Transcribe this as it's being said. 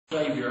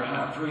Savior,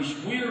 high priest,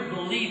 we're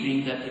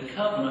believing that the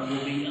covenant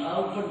will be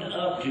opened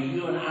up to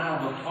you and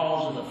I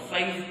because of the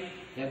faith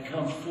that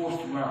comes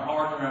forth from our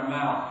heart and our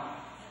mouth.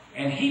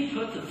 And He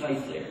put the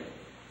faith there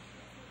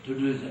to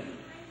do that.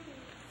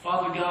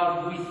 Father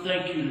God, we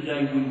thank you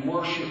today. We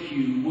worship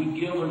you. We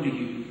give unto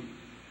you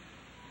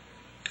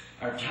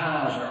our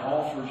tithes, our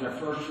offerings, our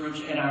first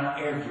fruits, and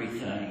our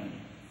everything.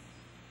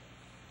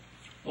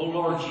 Oh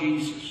Lord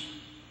Jesus,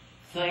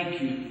 thank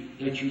you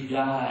that you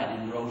died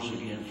and rose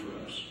again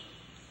for us.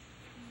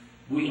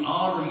 We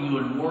honor you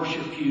and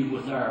worship you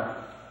with our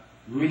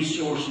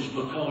resources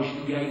because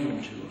you gave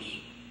them to us.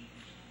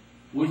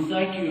 We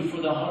thank you for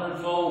the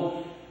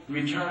hundredfold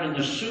return and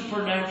the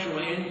supernatural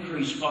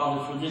increase,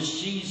 Father, for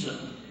this season.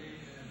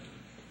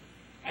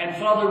 And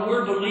Father,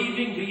 we're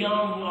believing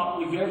beyond what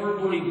we've ever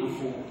believed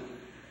before,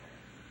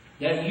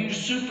 that you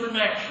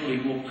supernaturally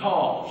will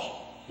cause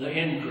the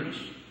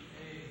increase.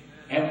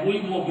 And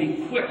we will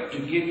be quick to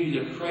give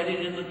you the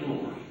credit and the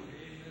glory.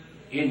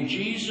 In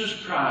Jesus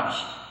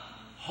Christ's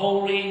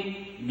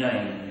holy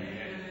name.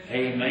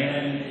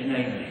 Amen and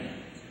amen.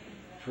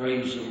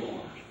 Praise the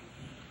Lord.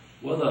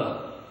 Well,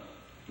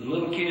 the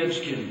little kids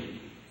can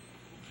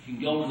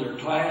go to their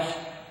class,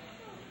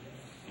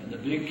 and the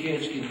big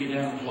kids can get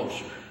down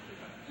closer.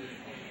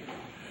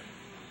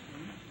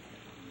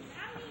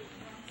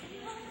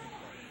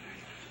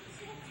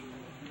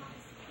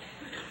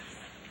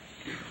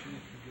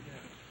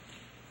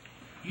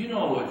 You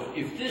know,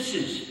 if this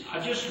is, I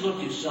just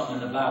looked at something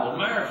in the Bible.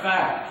 Matter of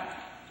fact,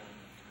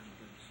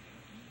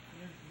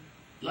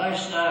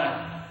 last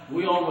night,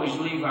 we always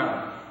leave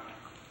our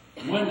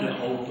window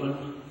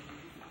open,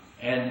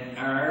 and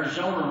our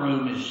Arizona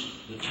room is,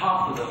 the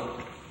top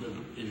of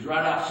is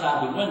right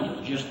outside the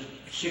window, just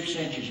 6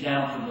 inches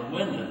down from the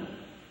window.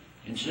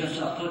 And since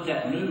I put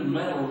that new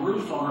metal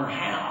roof on our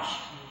house,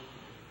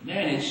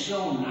 man, it's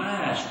so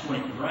nice when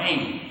it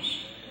rains.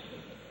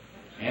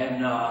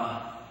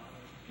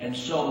 And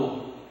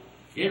so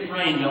it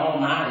rained all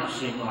night, it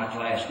seemed like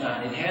last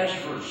night. It has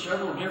for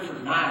several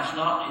different nights,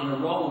 not in a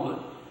row,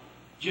 but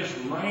just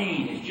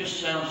rain. It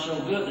just sounds so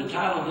good. The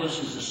title of this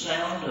is The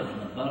Sound of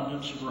an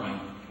Abundance of Rain.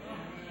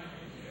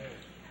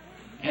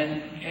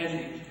 And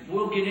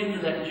we'll get into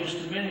that in just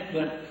a minute,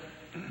 but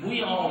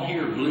we all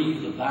here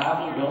believe the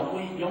Bible, don't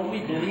we? Don't we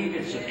believe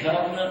it's a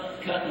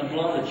covenant cut in the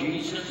blood of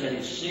Jesus, that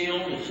it's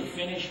sealed, it's a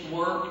finished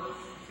work,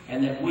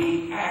 and that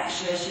we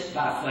access it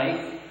by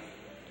faith?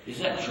 Is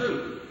that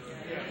true?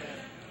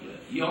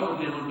 You ought to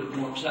be a little bit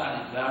more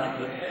excited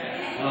about it,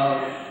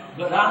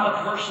 but I'm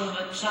a person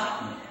of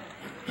excitement.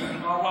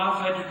 My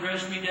wife had to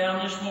dress me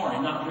down this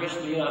morning, not dress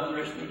me up,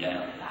 dress me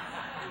down.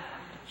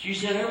 She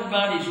said,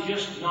 everybody's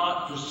just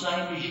not the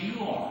same as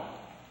you are.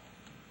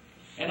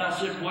 And I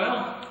said,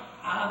 well,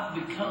 I've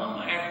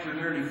become, after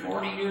nearly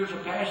 40 years, a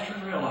pastor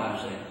and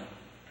realize that.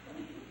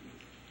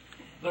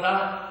 But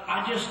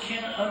I just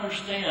can't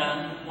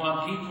understand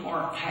why people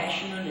are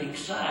passionate and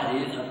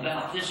excited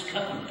about this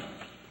covenant.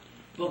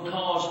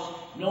 Because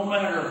no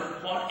matter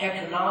what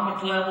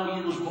economic level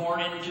you was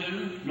born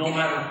into, no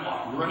matter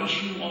what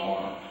race you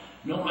are,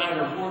 no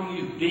matter where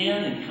you've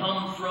been and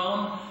come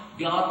from,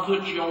 God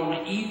puts you on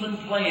an even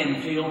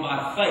playing field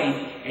by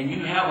faith, and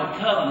you have a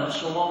covenant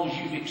so long as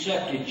you've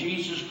accepted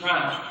Jesus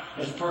Christ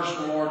as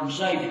personal Lord and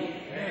Savior.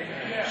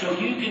 So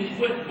you can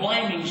quit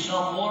blaming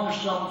someone or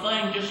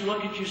something. Just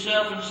look at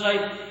yourself and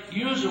say,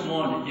 you're the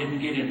one that didn't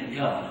get in the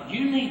covenant.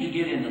 You need to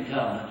get in the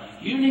covenant.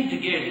 You need to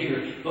get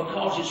here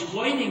because it's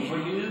waiting for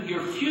you.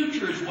 Your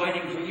future is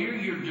waiting for you.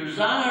 Your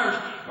desires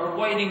are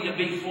waiting to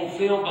be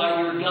fulfilled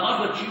by your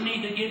God, but you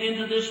need to get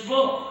into this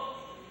book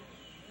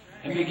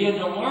and begin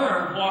to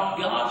learn what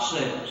God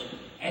says.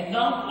 And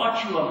not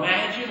what you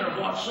imagine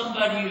or what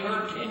somebody you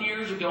heard 10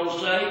 years ago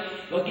say,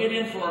 but get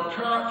in for a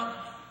current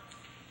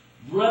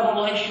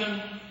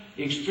revelation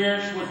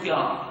experience with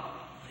God.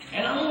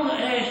 And I want to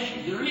ask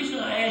you, the reason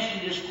I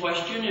ask you this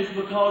question is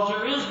because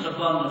there is an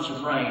abundance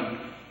of rain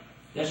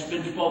that's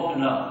been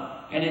spoken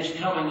of, and it's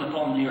coming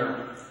upon the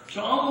earth.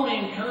 So I want to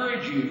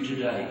encourage you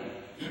today,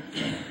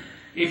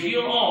 if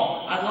you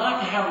all, I'd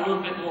like to have a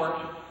little bit more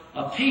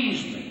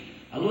appeasement,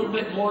 a little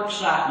bit more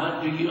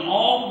excitement. Do you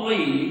all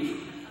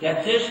believe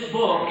that this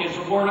book is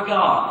the Word of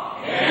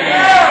God?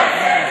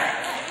 Yes.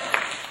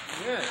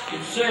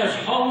 It says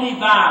Holy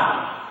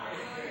Bible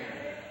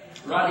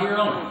right here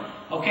on it.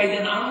 Okay,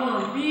 then I'm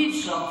going to read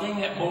something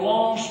that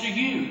belongs to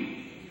you.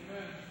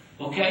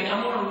 Okay,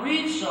 I'm going to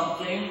read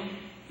something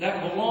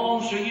that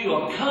belongs to you,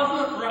 a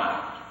covenant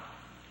right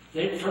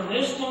that from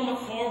this moment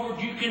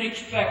forward you can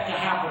expect to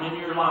happen in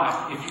your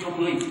life if you'll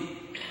believe it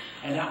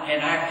and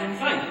act in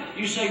faith.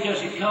 You say,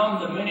 does it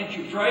come the minute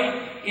you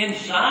pray?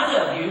 Inside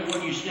of you,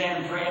 when you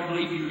stand and pray and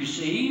believe you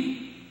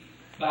receive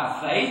by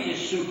faith,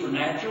 it's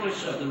supernatural,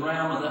 it's of the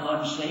realm of the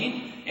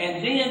unseen,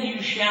 and then you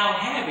shall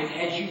have it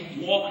as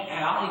you walk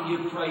out and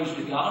give praise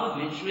to God.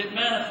 Eventually it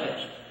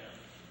manifests.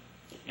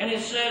 And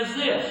it says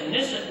this, and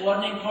this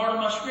wasn't even part of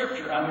my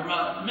scripture, I mean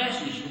my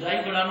message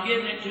today, but I'm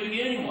giving it to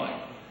you anyway.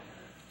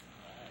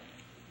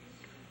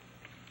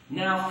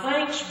 Now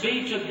thanks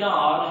be to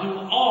God who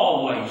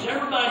always,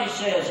 everybody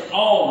says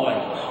always,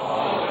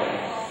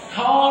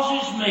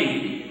 causes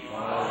me,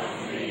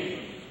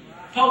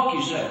 poke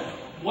yourself,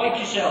 wake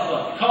yourself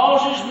up,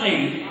 causes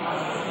me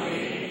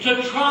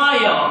to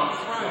triumph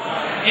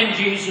in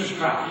Jesus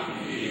Christ.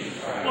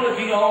 Well, if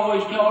He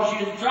always calls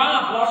you to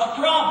triumph, what's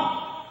the problem?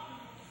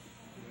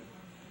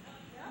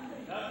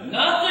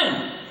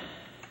 Nothing.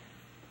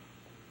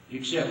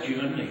 Except you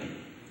and me.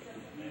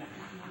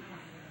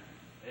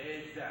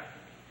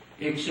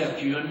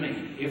 Except you and me.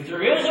 If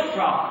there is a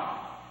problem,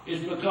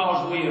 it's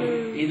because we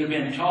have either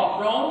been taught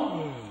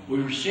wrong, we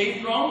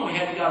received wrong, we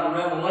haven't got a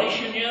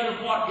revelation yet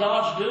of what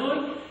God's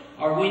doing,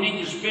 or we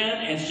need to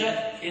spend and sit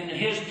in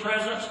His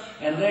presence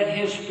and let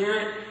His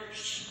Spirit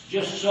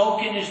just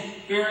soak in His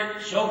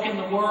Spirit, soak in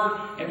the Word,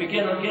 and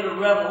begin to get a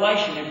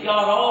revelation. If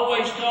God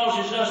always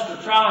causes us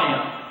to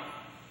triumph,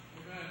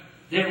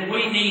 then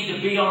we need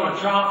to be on a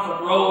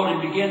triumphant road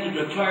and begin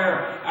to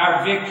declare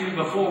our victory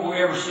before we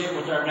ever see it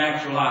with our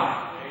natural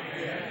eye.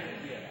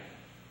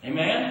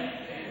 Amen?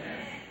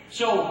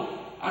 So,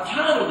 I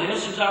titled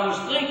this as I was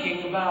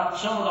thinking about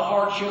some of the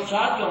hardships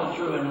I'd gone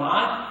through in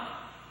life.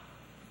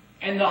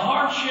 And the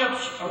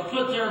hardships are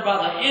put there by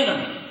the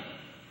enemy,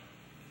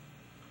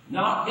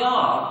 not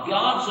God.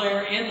 God's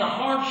there in the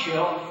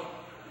hardship.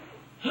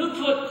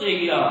 Who put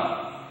the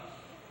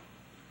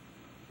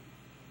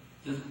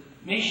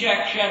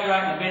Meshach,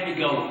 Shadrach, and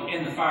Abednego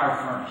in the fire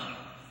furnace?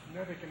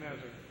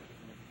 Nebuchadnezzar.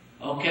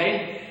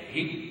 Okay,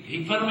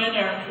 he put them in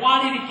there.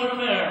 Why did He put them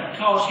in there?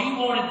 Because He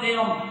wanted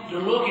them to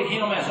look at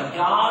Him as a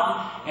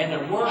God and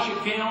to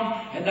worship Him.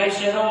 And they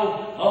said,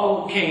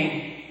 oh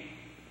King,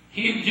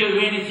 You do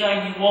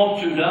anything You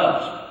want to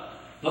us.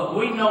 But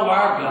we know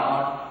our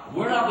God.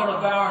 We're not going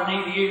to bow our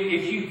knee to You.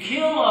 If You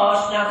kill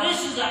us, now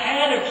this is the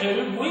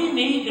attitude we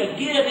need to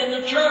get in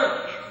the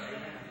church.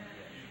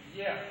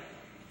 Yeah.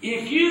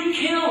 If You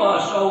kill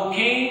us, O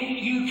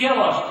King, You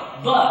kill us.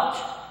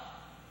 But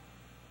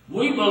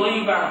we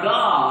believe our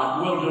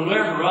God will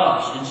deliver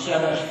us and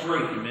set us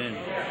free. Amen.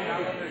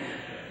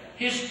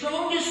 His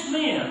strongest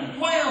men,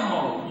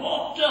 whammo,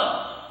 walked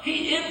up.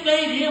 It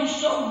made him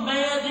so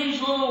mad.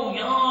 These little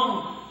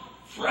young,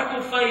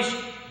 freckle-faced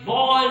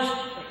boys,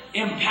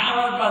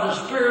 empowered by the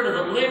Spirit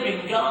of the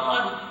living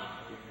God,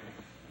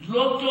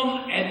 looked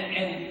him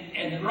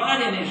and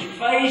right in his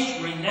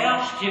face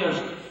renounced his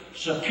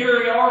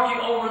superiority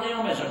over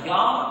them as a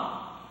God.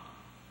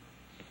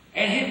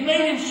 And it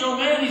made him so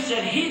mad, he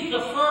said, heat the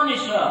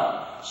furnace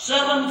up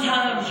 7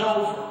 times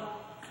over.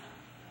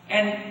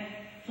 And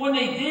when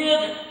they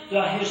did,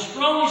 his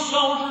strongest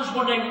soldiers,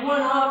 when they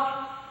went up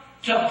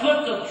to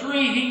put the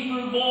 3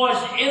 Hebrew boys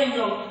in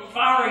the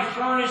fiery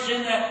furnace,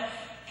 in that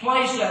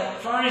place, that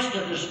furnace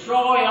to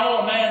destroy all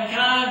of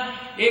mankind,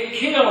 it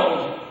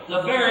killed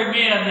the very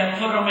men that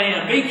put them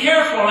in. Be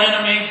careful,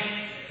 enemy,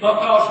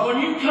 because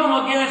when you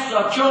come against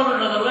the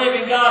children of the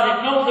living God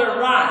that know their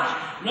rights,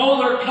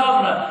 know their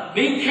covenant,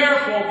 be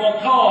careful,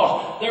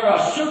 because they're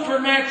a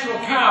supernatural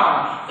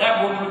power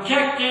that will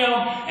protect them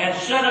and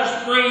set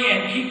us free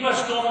and keep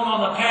us going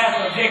on the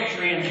path of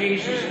victory in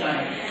Jesus'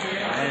 name.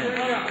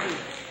 Amen.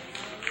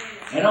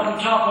 And on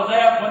top of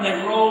that, when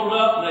they rolled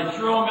up, they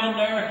threw them in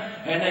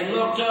there, and they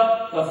looked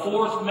up, the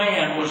 4th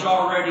man was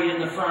already in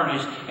the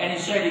furnace. And he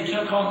said he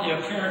took on the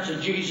appearance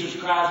of Jesus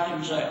Christ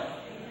Himself.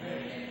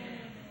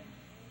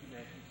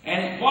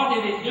 And what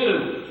did it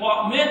do?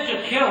 What meant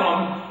to kill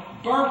them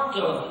burnt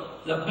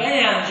the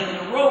bands and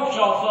the ropes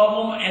off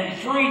of them and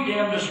freed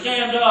them to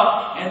stand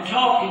up and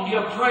talk and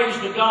give praise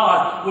to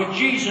God with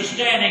Jesus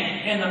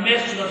standing in the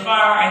midst of the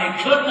fire, and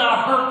it could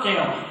not hurt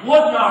them,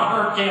 would not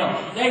hurt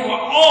them. They were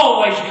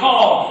always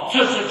called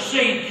to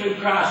succeed through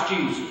Christ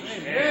Jesus.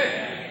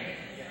 Amen.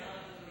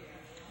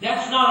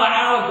 That's not an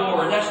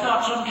allegory. That's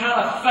not some kind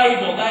of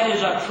fable. That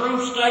is a true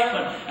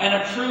statement and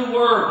a true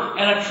word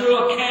and a true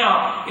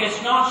account.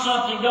 It's not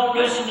something, don't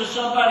listen to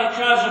somebody that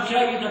tries to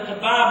tell you that the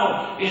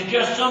Bible is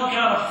just some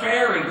kind of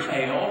fairy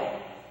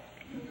tale.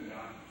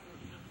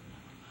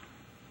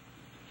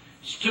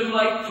 It's too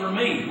late for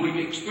me.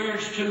 We've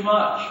experienced too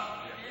much.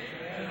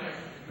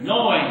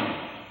 Knowing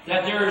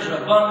that there is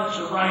abundance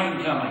of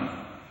rain coming.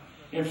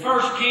 In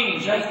 1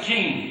 Kings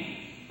 18,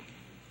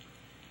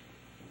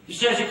 it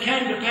says, it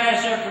came to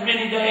pass after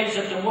many days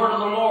that the word of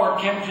the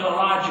Lord came to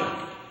Elijah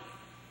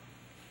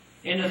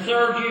in the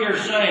 3rd year,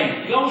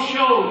 saying, go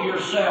show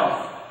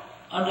yourself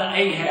unto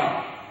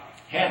Ahab.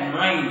 Hadn't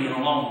rained in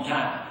a long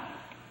time.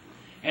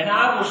 And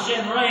I will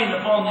send rain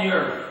upon the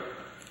earth.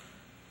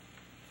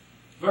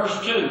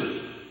 Verse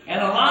 2. And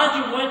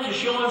Elijah went to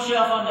show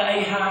himself unto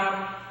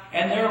Ahab,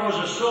 and there was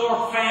a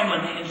sore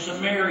famine in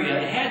Samaria.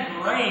 It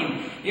hadn't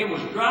rained. It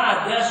was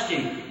dry,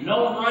 dusty.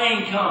 No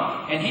rain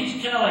come. And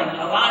he's telling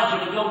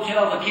Elijah to go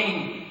tell the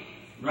king,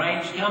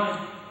 rain's coming.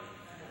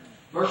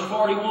 Verse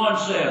 41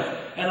 says,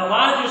 and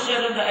Elijah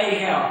said unto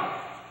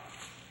Ahab,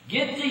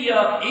 get thee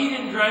up, eat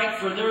and drink,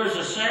 for there is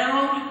a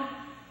sound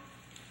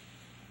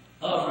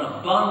of an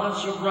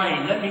abundance of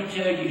rain. Let me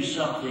tell you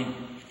something.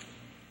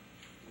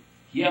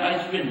 Yeah,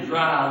 it's been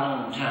dry a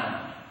long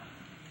time.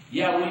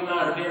 Yeah, we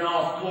might have been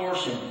off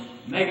course and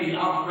maybe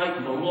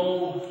operating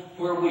below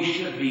where we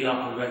should be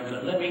operating.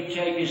 But let me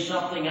tell you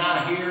something.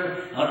 I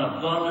hear an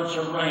abundance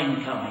of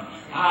rain coming.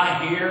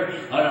 I hear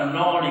an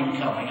anointing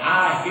coming.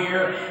 I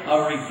hear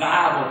a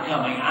revival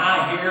coming.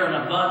 I hear an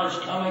abundance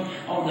coming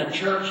on the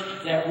church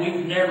that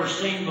we've never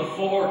seen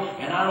before.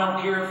 And I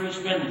don't care if it's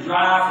been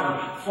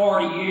dry for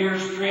 40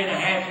 years,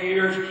 3.5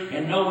 years,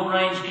 and no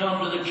rain's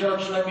come to the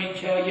church. Let me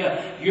tell you,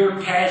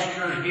 your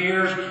pastor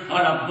hears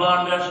an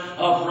abundance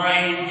of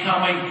rain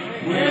coming.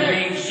 We're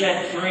being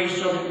set free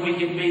so that we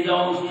can be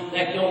those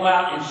that go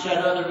out and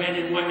set other men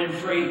and women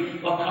free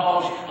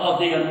because of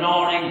the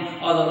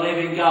anointing of the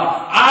living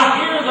God. I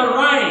hear the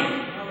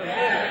rain.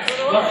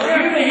 But for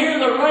you to hear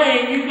the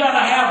rain, you've got to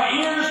have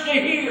ears to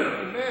hear.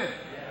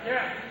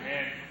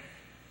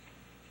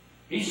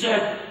 He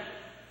said,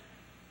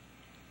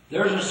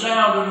 there's a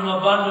sound of an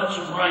abundance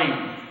of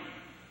rain.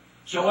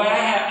 So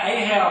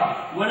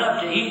Ahab went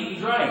up to eat and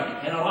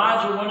drink, and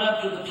Elijah went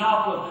up to the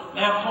top of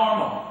Mount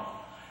Carmel.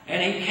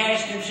 And he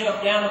cast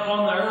himself down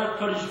upon the earth,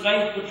 put his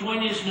face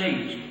between his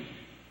knees.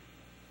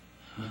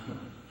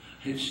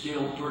 It's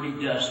still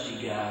pretty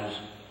dusty, guys.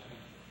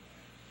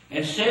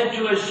 And said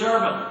to his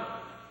servant,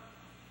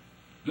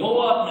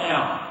 go up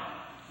now,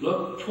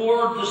 look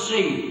toward the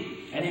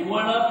sea. And he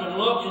went up and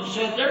looked and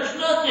said, there's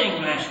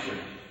nothing, master.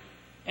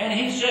 And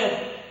he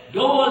said,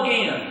 go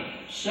again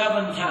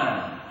 7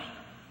 times.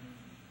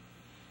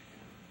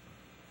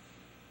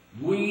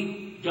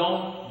 We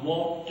don't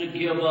want to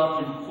give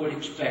up and quit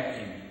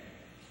expecting.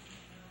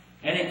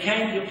 And it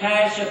came to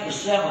pass at the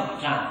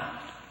 7th time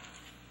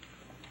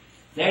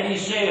that he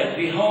said,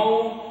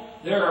 behold,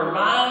 there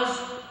arise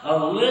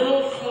a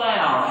little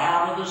cloud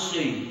out of the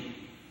sea,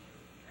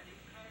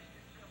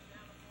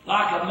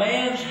 like a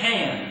man's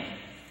hand.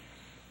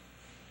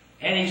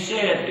 And he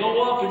said,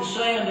 go up and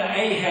say unto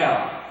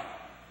Ahab,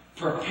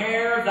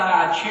 prepare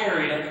thy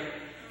chariot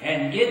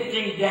and get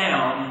thee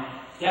down,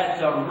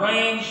 that the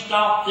rain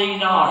stop thee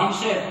not.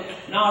 He said,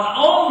 not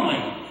only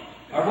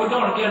are we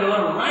going to get a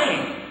little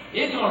rain,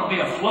 it's going to be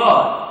a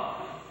flood.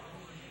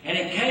 And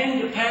it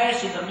came to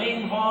pass in the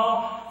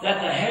meanwhile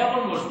that the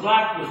heaven was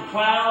black with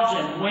clouds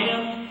and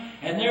wind,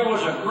 and there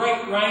was a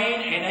great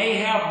rain, and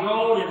Ahab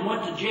rode and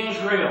went to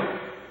Jezreel.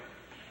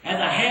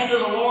 And the hand of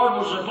the Lord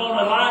was upon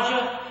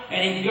Elijah,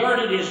 and he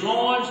girded his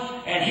loins,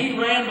 and he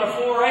ran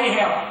before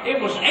Ahab.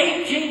 It was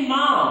 18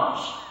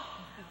 miles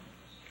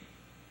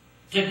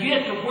to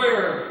get to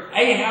where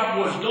Ahab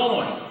was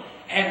going.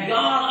 And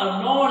God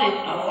anointed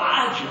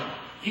Elijah.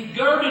 He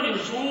girded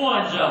his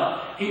loins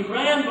up. He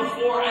ran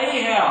before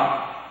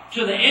Ahab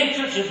to the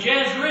entrance of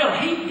Jezreel.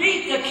 He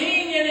beat the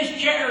king in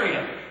his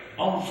chariot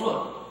on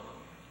foot.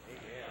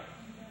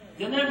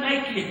 Didn't that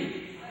make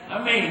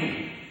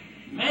you,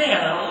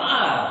 man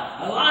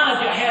alive.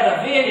 Elijah had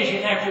a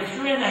vision after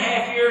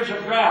 3.5 years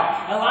of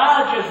drought.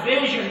 Elijah's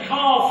vision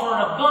called for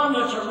an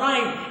abundance of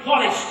rain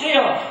while it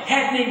still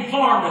hadn't even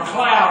formed a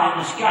cloud in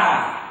the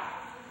sky.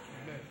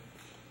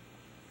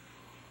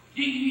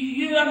 Do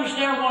you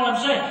understand what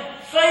I'm saying?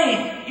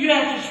 Faith, you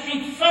have to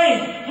speak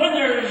faith when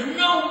there is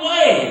no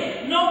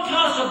way, no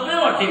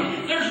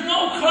possibility. There's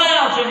no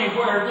clouds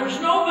anywhere. There's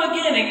no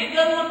beginning. It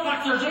doesn't look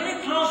like there's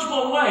any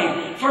possible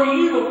way for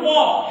you to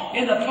walk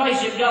in the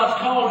place that God's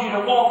called you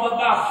to walk. But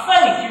by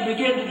faith, you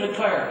begin to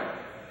declare it.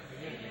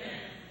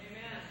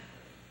 Amen.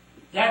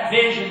 That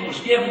vision was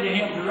given to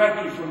him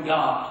directly from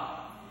God.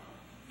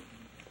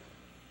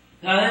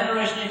 Now, the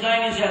interesting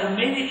thing is that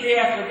immediately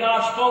after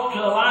God spoke to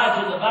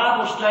Elijah, the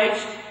Bible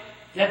states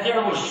that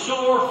there was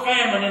sore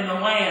famine in the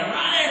land.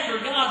 Right after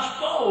God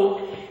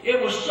spoke,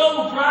 it was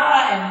so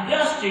dry and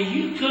dusty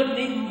you couldn't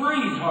even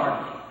breathe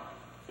hardly.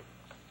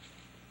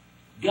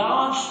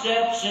 God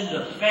steps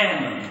into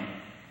famine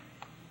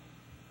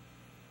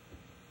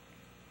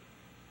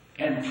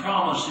and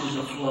promises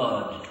a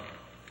flood.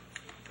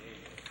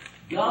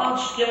 God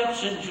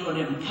steps into an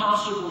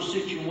impossible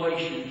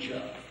situation,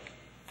 Chuck,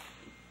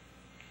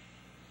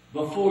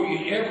 before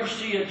you ever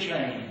see a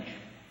change.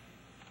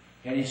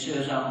 And he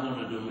says, I'm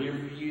going to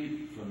deliver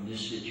you from this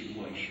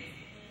situation.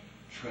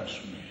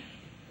 Trust me.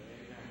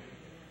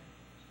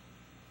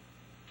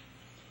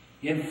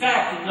 In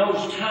fact, in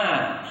those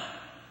times,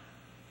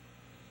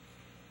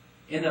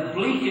 in the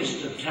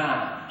bleakest of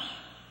times,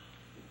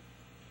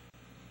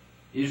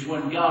 is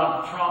when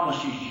God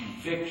promises you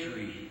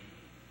victory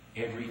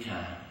every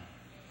time.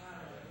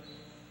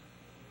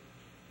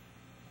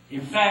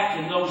 In fact,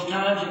 in those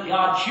times that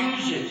God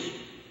chooses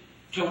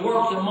to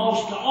work the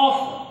most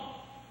often,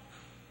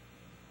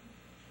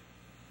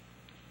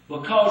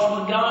 because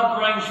when God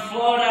brings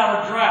flood out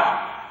of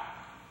drought,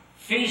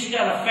 feast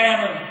out of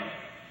famine,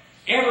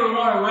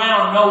 everyone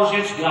around knows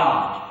it's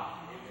God.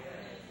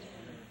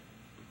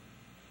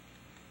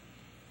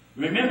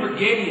 Remember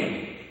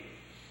Gideon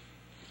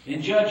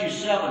in Judges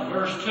 7,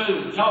 verse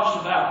 2, talks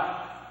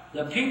about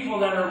the people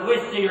that are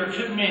with thee are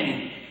too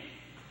many.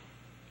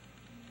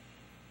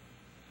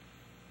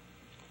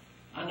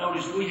 I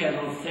noticed we had a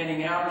little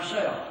thinning out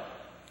ourselves.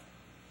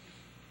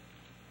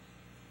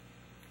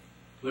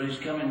 But it's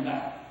coming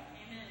back.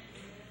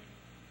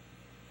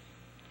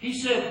 He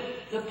said,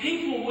 the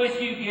people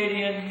with you,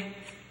 Gideon,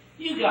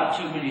 you got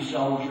too many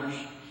soldiers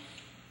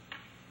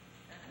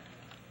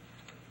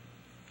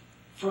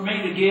for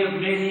me to give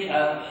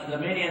the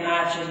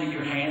Midianites into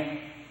your hand.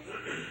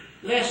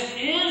 Lest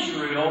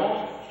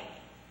Israel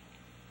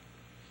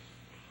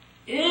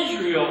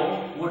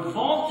would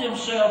vaunt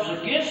themselves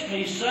against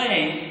me,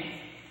 saying,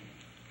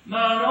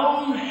 mine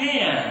own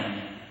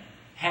hand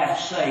hath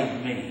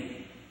saved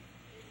me.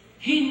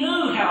 He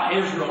knew how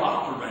Israel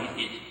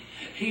operated.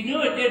 He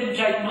knew it didn't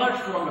take much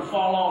for them to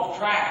fall off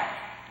track.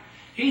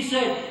 He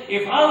said,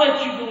 if I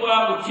let you go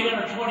out with 10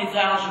 or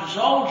 20,000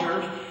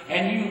 soldiers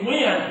and you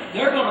win,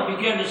 they're going to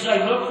begin to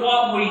say, look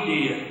what we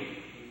did.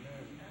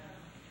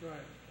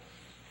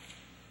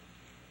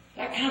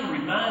 That kind of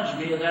reminds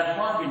me of that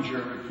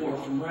Harbinger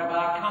report from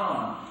Rabbi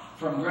Khan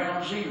from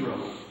Ground Zero.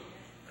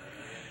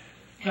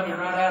 Coming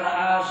right out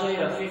of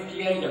Isaiah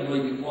 58, I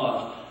believe it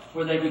was,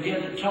 where they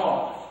begin to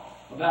talk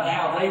about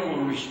how they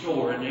will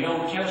restore. In the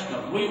Old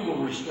Testament, we will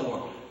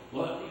restore.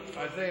 What?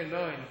 Isaiah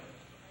 9.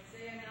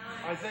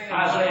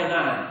 Isaiah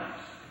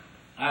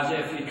 9.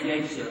 Isaiah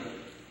 58 says.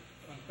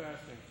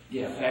 Fasting.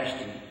 Yeah,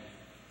 fasting.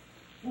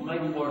 Well,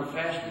 maybe the word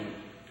fasting.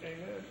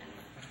 Amen.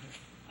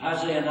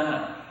 Isaiah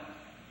 9.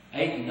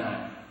 8 and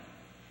 9.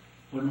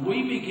 When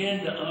we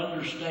begin to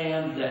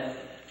understand that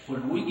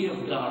when we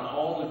give God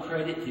all the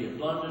credit, the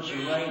abundance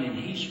of rain, and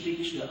He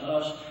speaks to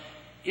us,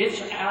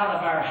 it's out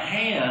of our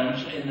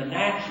hands in the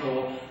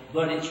natural,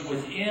 but it's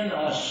within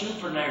us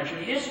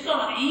supernaturally. It's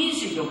not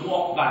easy to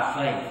walk by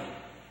faith.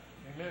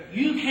 Amen.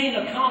 You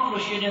can't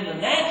accomplish it in the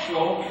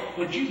natural,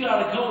 but you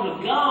got to go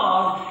to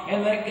God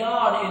and let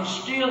God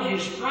instill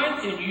His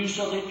strength in you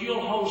so that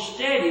you'll hold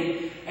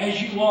steady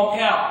as you walk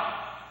out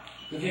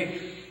the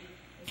victory.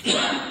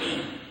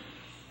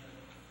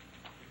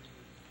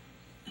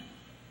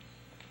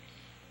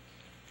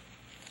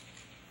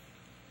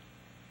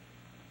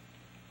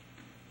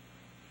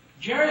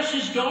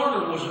 Jairus'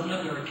 daughter was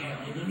another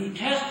account in the New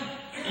Testament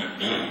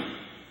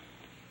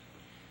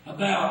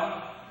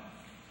about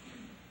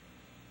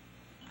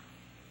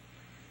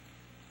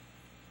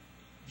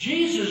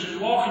Jesus is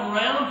walking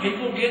around,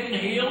 people getting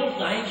healed,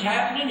 things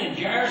happening, and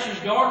Jairus'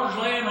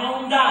 daughter's laying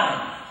home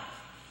dying.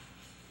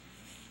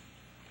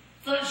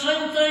 The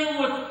same thing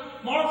with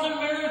Martha and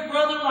Mary's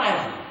brother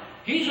Lazarus.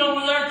 He's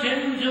over there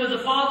tending to the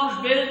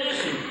Father's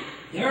business, and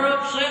they're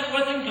upset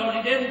with him because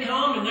he didn't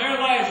come, and there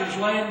Lazarus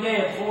laying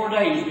dead 4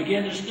 days,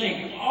 began to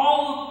stink.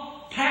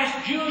 All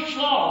past Jewish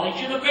law, they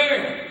should have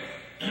buried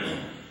him.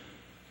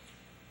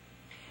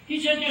 He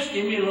said, just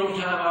give me a little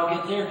time, I'll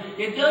get there.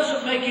 It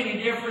doesn't make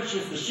any difference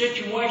if the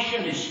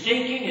situation is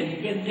stinking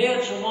and been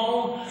dead so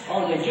long,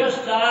 or they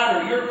just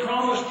died, or your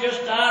promise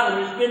just died,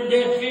 or it's been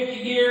dead 50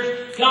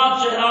 years.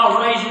 God said,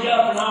 I'll raise it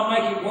up and I'll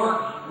make it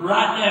work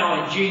right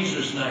now in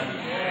Jesus' name.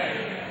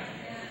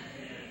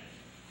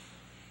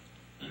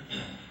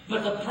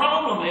 But the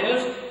problem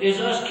is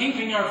us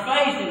keeping our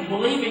faith and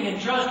believing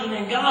and trusting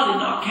in God and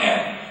not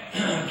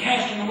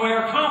casting away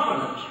our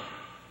confidence.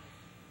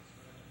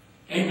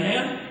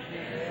 Amen?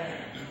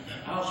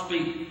 I'll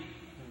speak.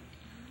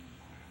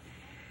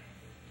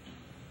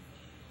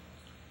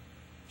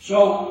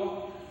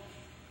 So,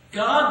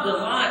 God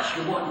delights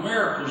to work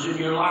miracles in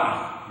your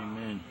life.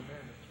 Amen.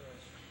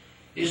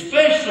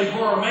 Especially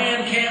where a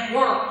man can't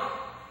work.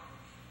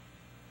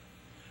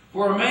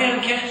 Where a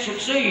man can't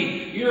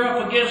succeed. You're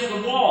up against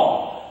the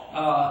wall.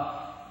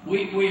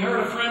 We heard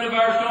a friend of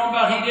ours talking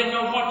about he didn't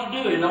know what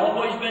to do. He'd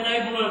always been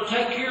able to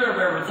take care of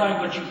everything.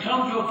 But you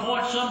come to a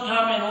point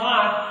sometime in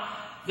life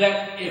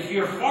that if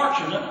you're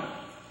fortunate,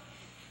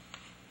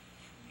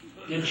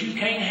 that you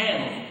can't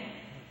handle it.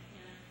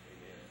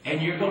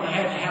 And you're going to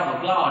have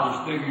a God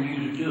that's bigger than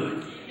you to do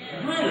it.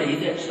 Really,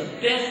 that's the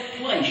best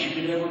place you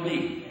could ever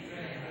be.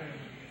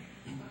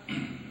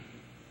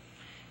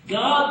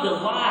 God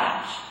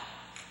delights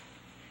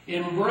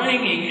in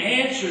bringing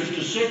answers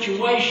to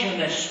situations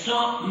that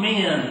stump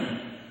men.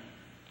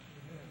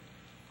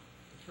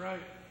 That's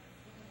right.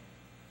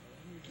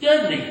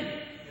 Doesn't He?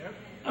 Yep.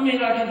 I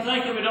mean, I can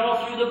think of it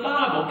all through the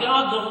Bible.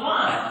 God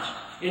delights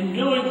in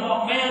doing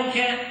what man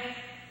can't.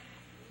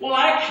 Well,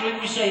 actually,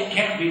 we say it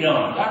can't be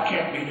done. That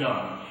can't be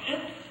done.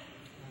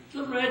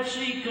 The Red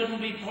Sea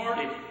couldn't be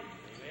parted.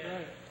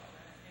 Right.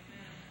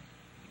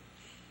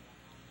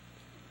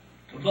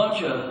 A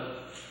bunch of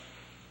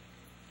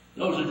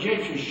those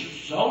Egyptian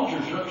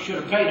soldiers should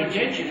have paid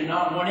attention and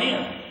not went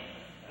in.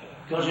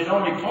 Because it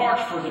only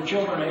parts for the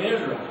children of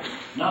Israel,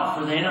 not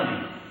for the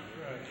enemy.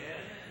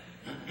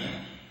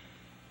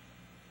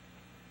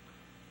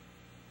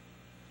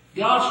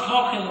 God's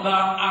talking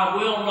about, I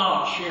will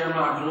not share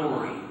my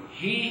glory.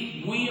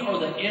 We are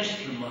the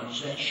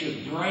instruments that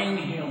should bring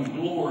Him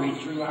glory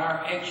through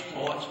our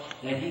exploits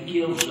that He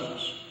gives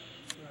us.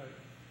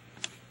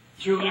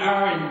 Through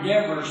our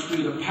endeavors,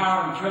 through the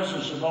power and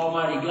presence of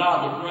Almighty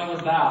God that bring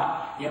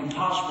about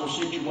impossible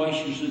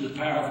situations through the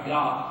power of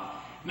God.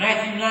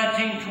 Matthew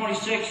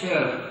 19:26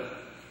 says,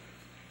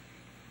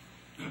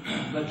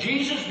 but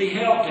Jesus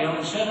beheld them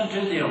and said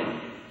unto them,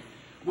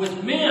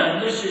 with men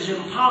this is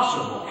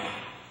impossible,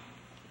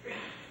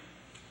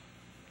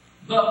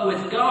 But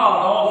with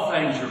God, all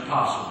things are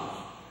possible.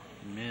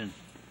 Amen.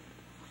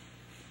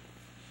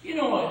 You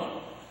know what?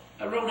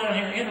 I wrote down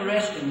here,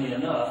 interestingly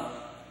enough,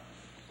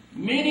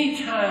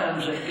 many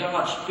times that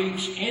God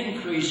speaks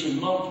increase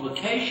and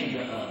multiplication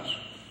to us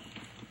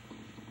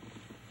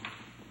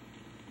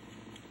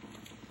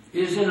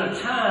is in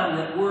a time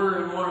that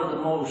we're in one of the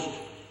most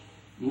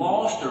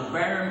lost or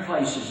barren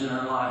places in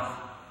our life.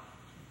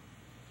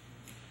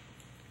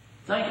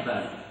 Think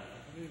about it.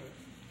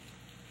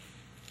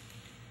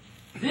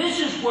 This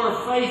is where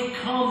faith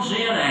comes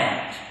in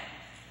at,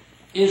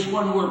 is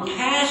when we're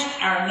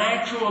past our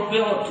natural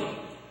ability.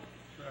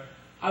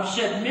 I've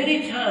said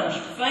many times,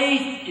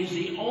 faith is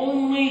the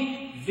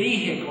only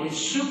vehicle, it's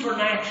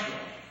supernatural,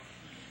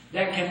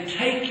 that can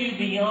take you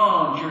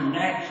beyond your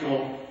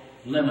natural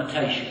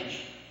limitations.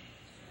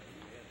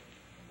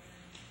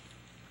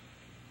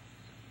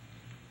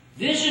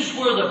 This is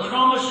where the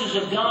promises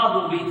of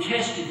God will be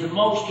tested the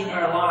most in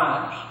our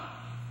lives.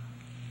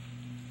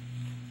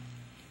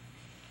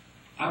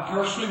 I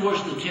personally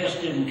wish the test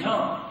didn't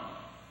come.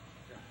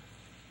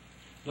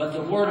 But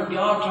the Word of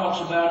God talks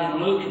about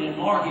in Luke and in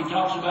Mark, he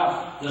talks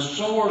about the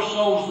sower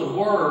sows the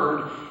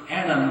Word,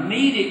 and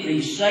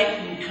immediately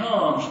Satan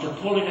comes to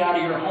pull it out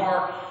of your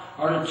heart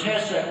or to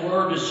test that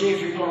Word to see if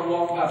you're going to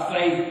walk by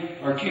faith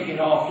or kick it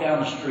off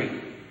down the street.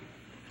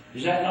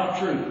 Is that not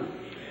true?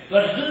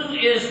 But who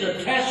is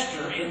the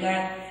tester in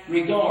that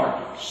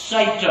regard?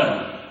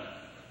 Satan.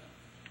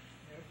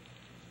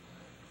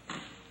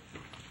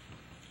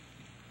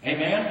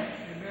 Amen?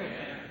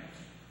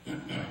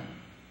 Amen.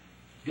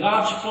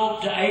 God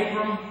spoke to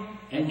Abram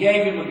and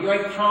gave him a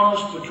great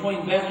promise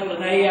between Bethel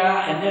and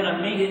Ai, and then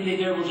immediately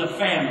there was a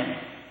famine.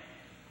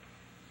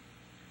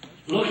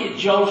 Look at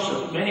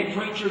Joseph. Many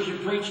preachers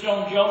have preached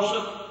on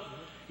Joseph.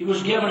 He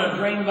was given a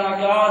dream by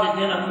God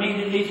and then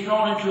immediately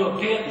thrown into a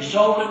pit and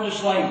sold into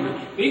slavery.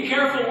 Be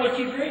careful what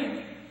you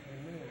dream.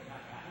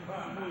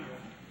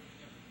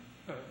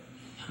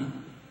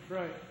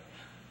 Right.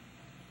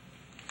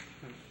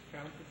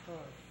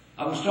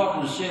 I was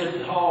talking to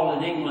Sid Hall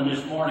in England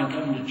this morning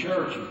coming to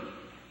church. And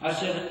I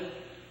said,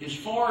 as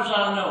far as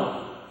I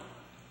know,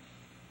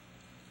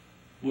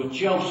 with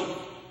Joseph,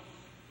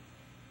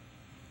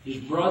 his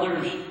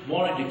brothers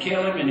wanted to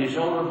kill him, and his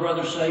older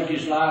brother saved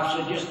his life,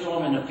 said, just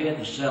throw him in the pit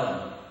and sell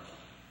him.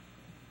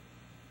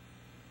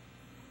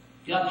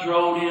 Got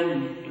thrown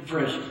into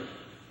prison,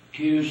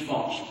 accused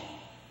falsely.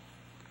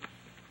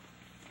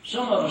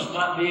 Some of us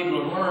might be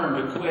able to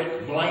learn to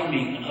quit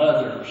blaming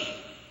others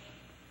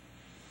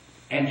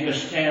and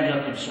just stand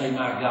up and say,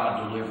 my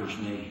God delivers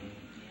me.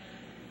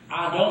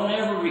 I don't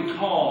ever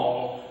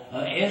recall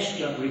an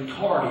instant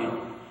recorded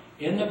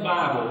in the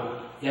Bible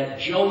that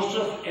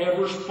Joseph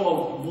ever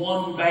spoke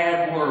one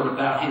bad word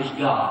about his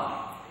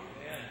God.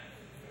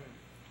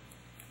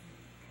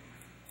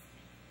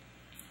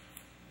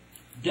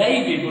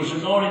 David was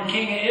anointed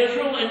king of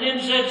Israel and then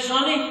said,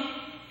 Sonny,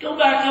 go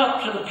back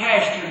up to the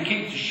pasture and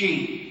keep the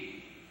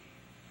sheep.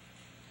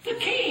 The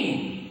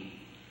king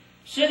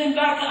sent him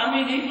back.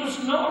 He was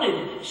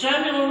anointed.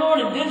 Samuel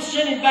anointed, then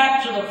sent him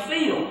back to the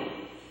field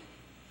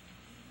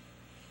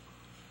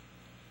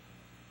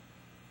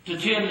to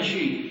tend the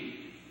sheep.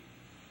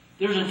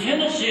 There's a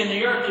tendency in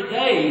the earth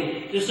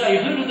today to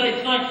say, who do they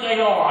think they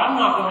are? I'm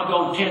not going to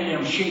go tend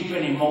them sheep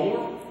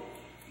anymore.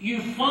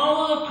 You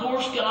follow the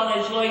course God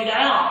has laid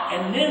out,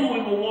 and then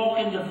we will walk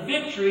into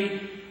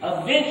victory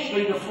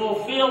eventually to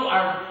fulfill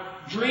our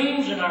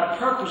dreams and our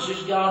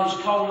purposes God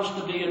has called us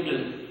to be and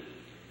do.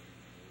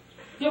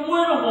 The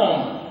widow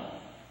woman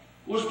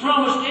was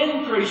promised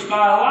increase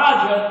by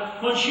Elijah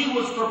when she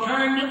was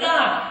preparing to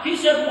die. He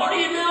said, what are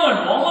you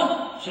doing,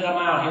 woman? He said, I'm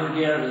out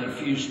here gathering a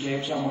few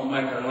sticks. I'm going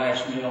to make our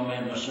last meal. Me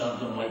and my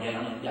son's going to lay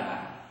down and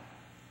die.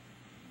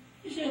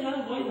 He said,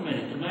 oh, wait a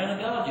minute. The man of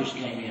God just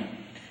came in.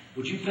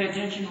 Would you pay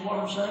attention to what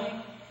I'm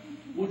saying?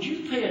 Would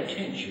you pay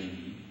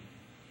attention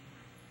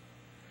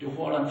to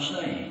what I'm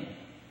saying?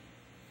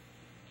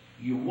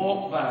 You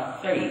walk by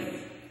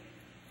faith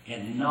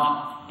and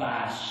not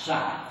by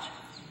sight.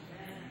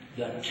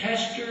 The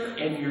tester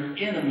and your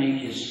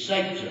enemy is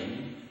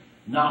Satan,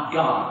 not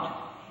God.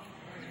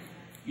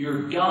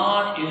 Your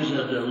God is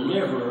a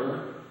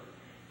deliverer.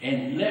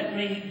 And let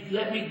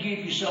me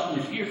give you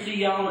something. If your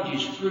theology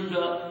is screwed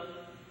up,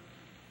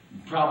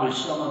 probably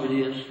some of it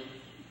is.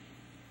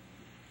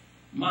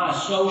 My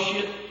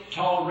associate,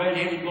 tall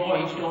red-headed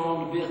boy, he's going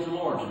on to be with the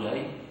Lord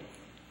today.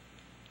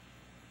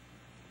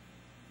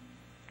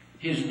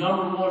 His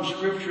number one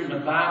scripture in the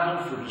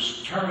Bible for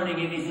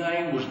determining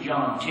anything was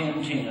John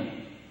 10:10.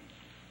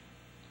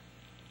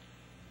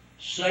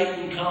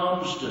 Satan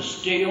comes to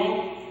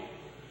steal,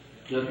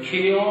 to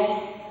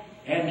kill,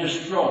 and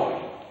destroy.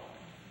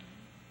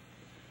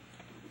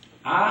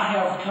 I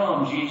have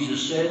come,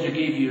 Jesus said, to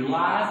give you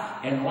life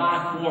and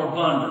life more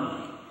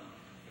abundantly.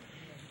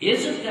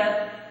 Isn't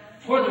that,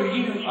 whether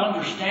you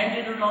understand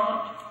it or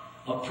not,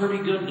 a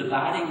pretty good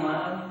dividing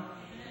line?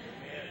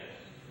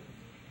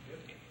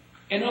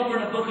 And over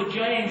in the book of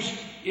James,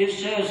 it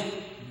says,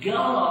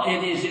 God,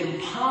 it is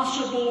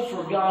impossible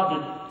for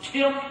God to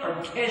tempt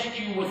or test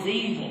you with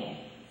evil.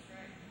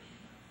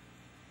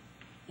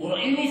 Well,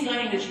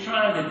 anything that's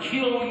trying to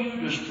kill you,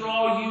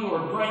 destroy you, or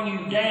bring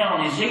you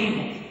down is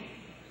evil.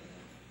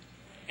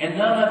 And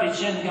none of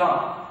it's in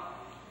God.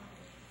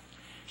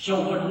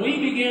 So when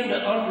we begin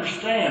to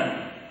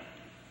understand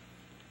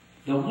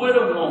the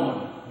widow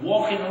woman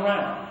walking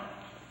around,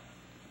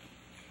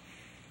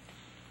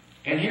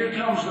 and here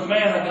comes the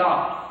man of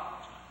God.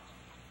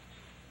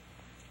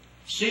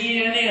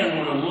 CNN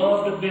would have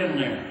loved to have been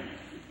there.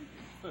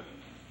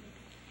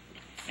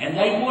 And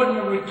they wouldn't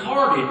have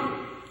recorded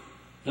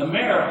the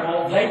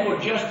miracle. They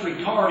would just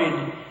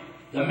recorded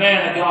the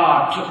man of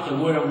God took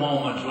the widow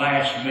woman's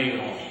last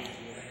meal.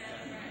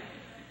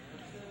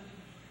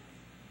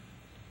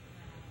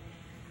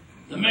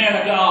 The man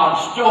of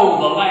God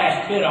stole the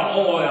last bit of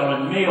oil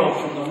and meal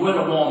from the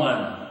widow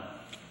woman.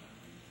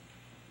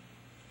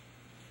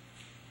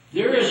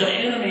 There is an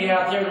enemy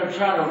out there to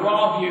try to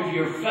rob you of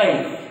your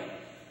faith.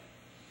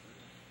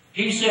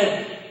 He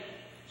said,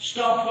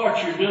 stop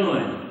what you're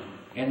doing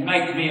and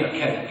make me a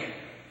cake.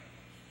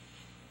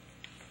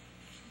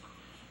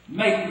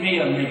 Make me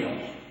a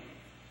meal.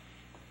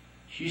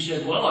 She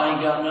said, well, I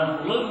ain't got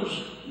nothing to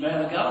lose.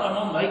 Man of God,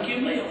 I'm going to make you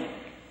a meal.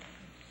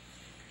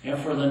 And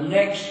for the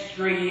next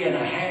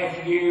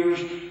 3.5 years,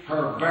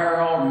 her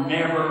barrel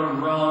never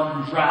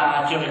run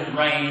dry till it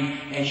rained,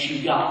 and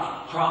she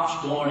got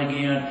crops going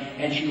again,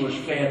 and she was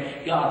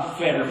fed. God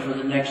fed her for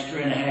the next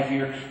 3.5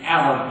 years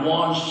out of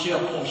one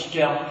simple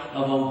step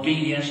of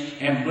obedience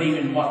and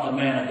believing what the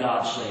man of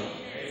God said.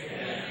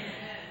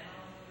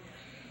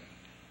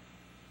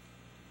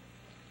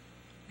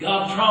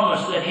 God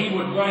promised that He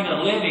would bring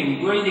a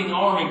living, breathing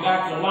army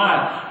back to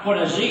life when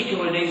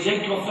Ezekiel in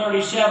Ezekiel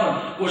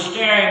 37 was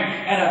staring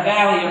at a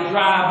valley of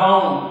dry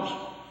bones.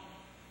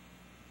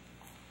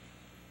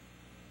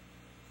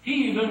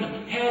 He even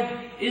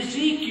had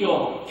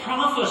Ezekiel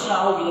prophesy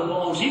over the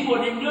bones. He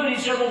wouldn't even do it. He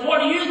said, well, what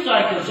do you think,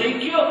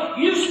 Ezekiel?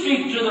 You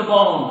speak to the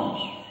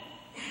bones.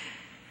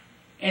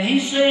 And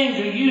He's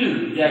saying to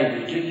you,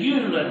 David, to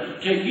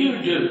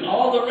you, Duke,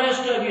 all the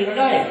rest of you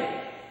today,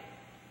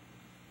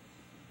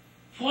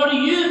 what do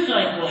you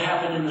think will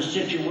happen in the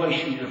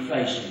situation you're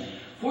facing?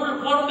 What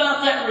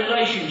about that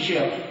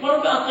relationship? What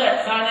about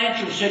that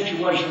financial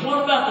situation?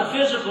 What about the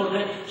physical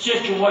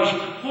situation?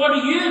 What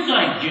do you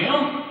think,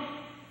 Jim?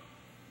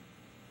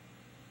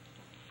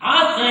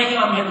 I think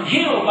I'm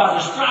healed by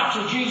the stripes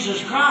of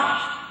Jesus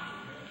Christ.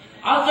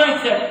 I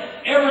think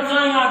that everything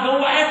I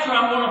go after,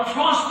 I'm going to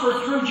prosper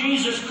through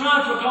Jesus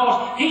Christ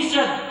because He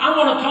said, I'm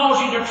going to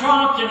cause you to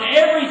triumph in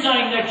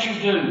everything that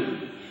you do.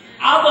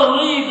 I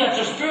believe that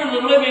the Spirit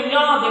of the living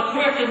God that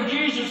quickened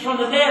Jesus from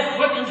the dead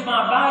quickens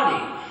my body.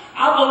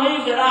 I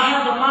believe that I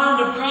have the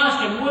mind of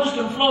Christ and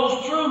wisdom flows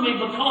through me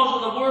because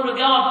of the Word of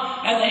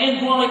God and the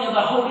indwelling of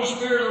the Holy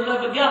Spirit of the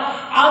living God.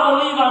 I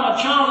believe I'm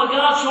a child of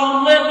God, so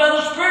I'm led by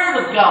the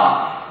Spirit of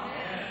God.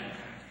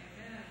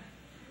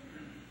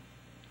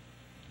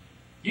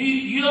 Do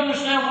you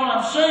understand what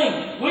I'm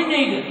saying? We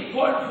need to,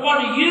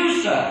 what do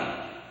you say?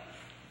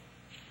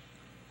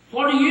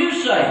 What do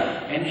you say?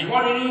 And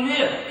what did he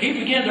do? He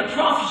began to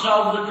prophesy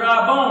over the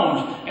dry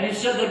bones. And he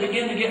said they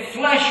began to get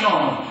flesh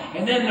on them.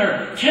 And then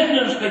their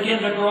tendons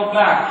began to grow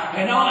back.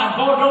 And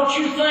boy, don't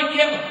you think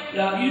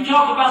you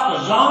talk about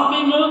the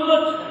zombie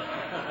movement?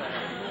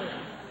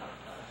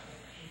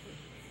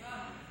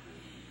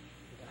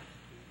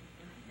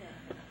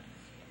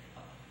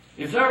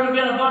 If there had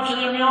been a bunch of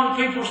them young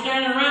people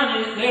standing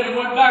around, they'd have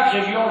went back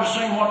and said, you ought to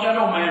seen what that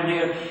old man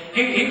did.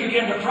 He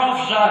began to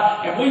prophesy,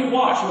 and we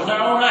watched with our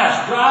own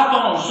eyes. Dry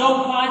bones,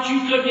 so quiet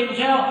you couldn't even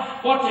tell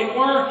what they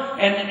were.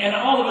 And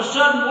all of a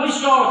sudden, we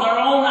saw with our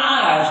own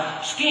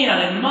eyes, skin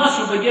and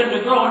muscle begin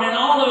to grow. And then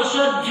all of a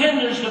sudden,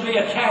 tendons to be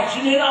attached.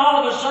 And then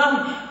all of a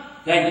sudden,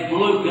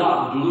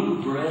 God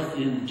blew breath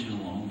into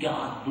them.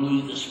 God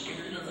blew the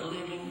Spirit of the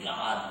living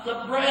God,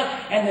 the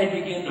breath. And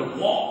they began to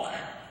walk.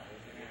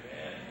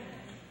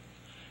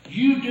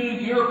 You do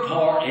your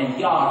part, and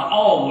God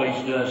always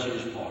does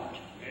His part.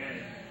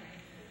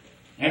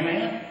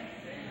 Amen?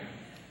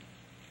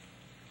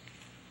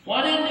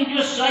 Why didn't He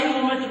just save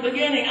them at the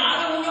beginning?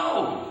 I don't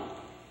know.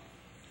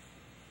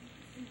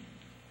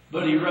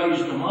 But He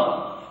raised them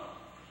up,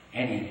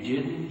 and He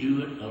didn't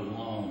do it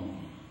alone.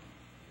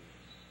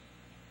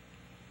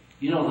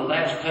 You know, the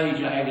last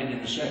page I added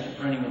in the second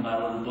printing of my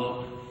little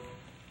book,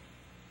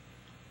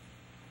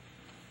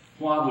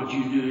 why would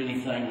you do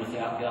anything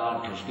without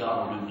God? Because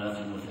God will do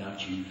nothing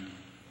without you.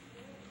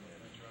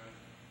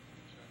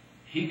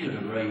 He could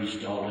have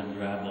raised all them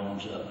dry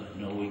bones up, but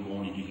no, He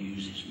wanted to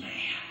use His man.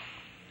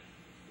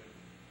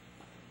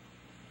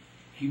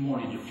 He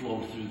wanted to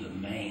flow through the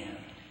man.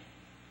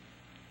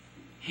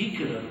 He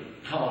could have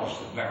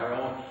caused the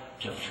barrel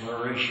to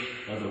flourish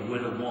of the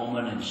widow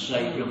woman and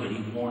save her, but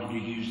He wanted to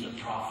use the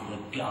prophet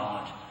of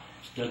God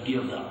to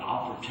give the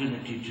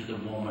opportunity to the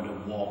woman to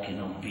walk in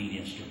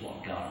obedience to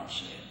what God had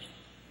said.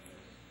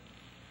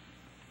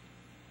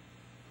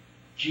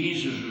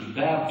 Jesus was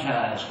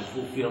baptized to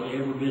fulfill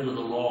every bit of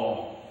the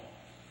law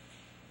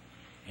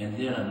and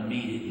then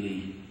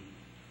immediately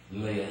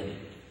led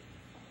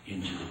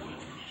into the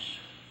wilderness.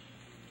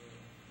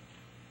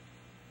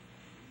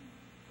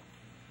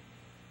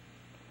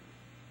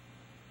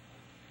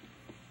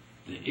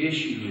 The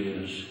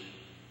issue is,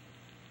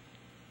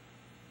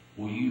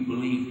 will you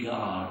believe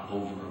God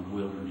over a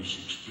wilderness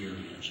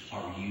experience,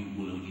 or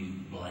will you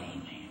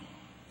blame Him?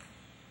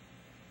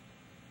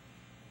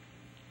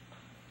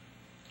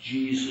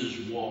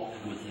 Jesus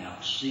walked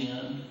without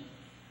sin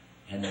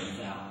and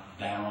without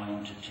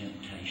bowing to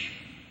temptation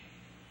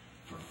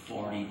for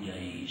 40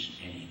 days,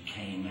 and He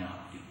came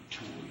out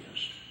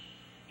victorious.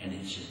 And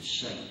it said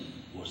Satan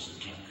was the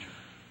tempter,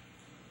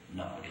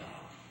 not God.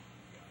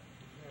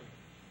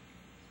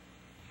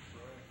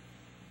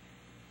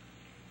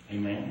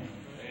 Amen?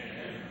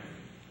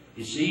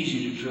 It's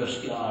easy to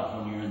trust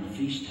God when you're in the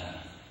feast time.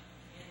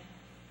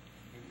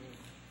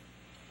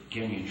 But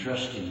can you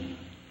trust Him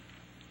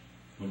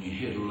when you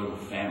hit a little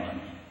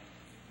famine?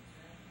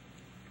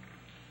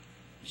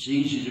 It's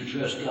easy to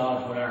trust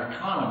God when our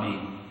economy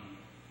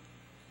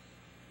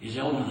is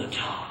over the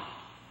top.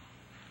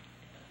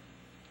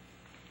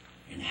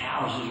 And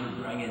houses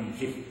are bringing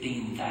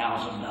 $15,000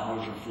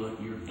 a foot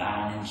and you're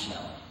buying and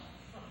selling.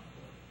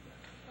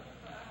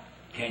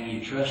 Can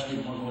you trust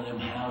Him when one of them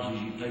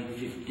houses you paid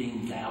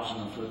 $15,000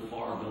 a foot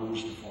for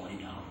goes to $40?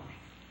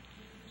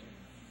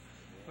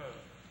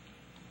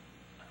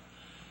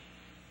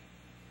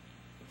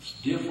 It's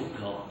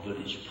difficult, but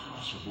it's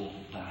possible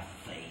by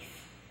faith.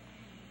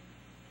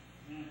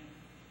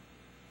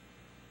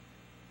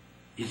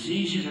 It's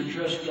easy to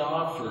trust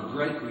God for a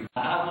great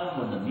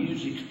revival when the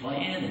music's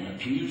playing and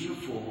the pews are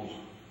full.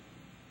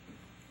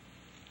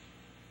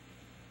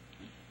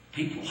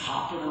 People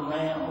hopping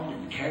around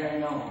and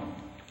carrying on.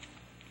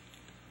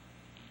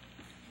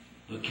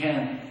 But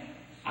can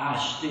I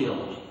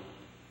still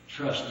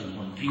trust Him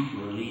when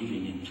people are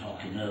leaving and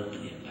talking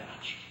ugly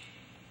about you?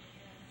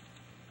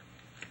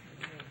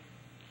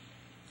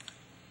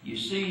 You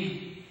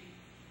see,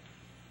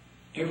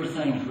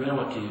 everything's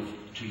relative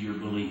to your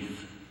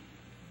belief.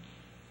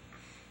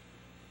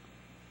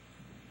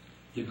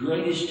 The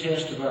greatest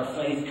test of our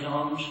faith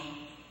comes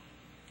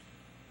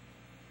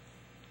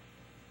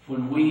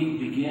when we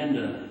begin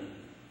to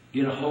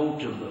get a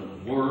hold of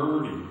the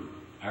Word and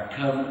our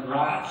covenant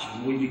rights,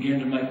 and we begin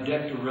to make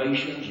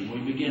declarations, and we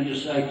begin to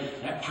say,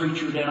 that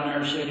preacher down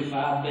there said, if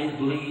I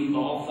believe,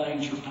 all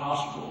things are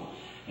possible.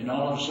 And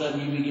all of a sudden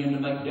you begin to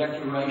make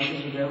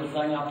declarations that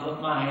everything I put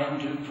my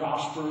hand to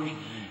prospers,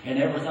 and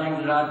everything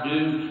that I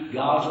do,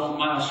 God's on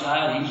my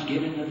side. He's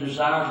giving the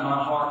desires of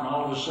my heart, and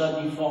all of a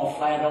sudden you fall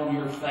flat on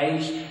your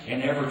face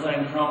and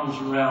everything crumbles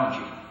around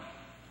you.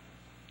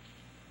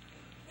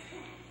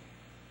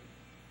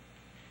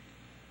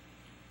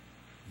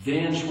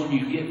 Then's when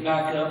you get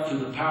back up to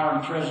the power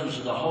and presence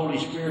of the Holy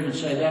Spirit and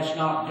say, that's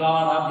not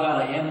God, I've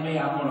got an enemy.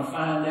 I'm going to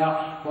find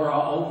out where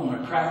I'll open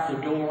or crack the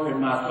door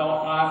in my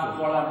thought life of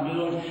what I'm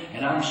doing,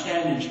 and I'm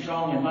standing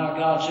strong, and my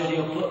God said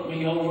He'll put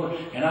me over,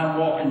 and I'm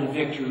walking to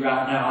victory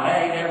right now. I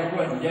ain't ever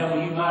quitting.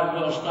 Devil, you might as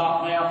well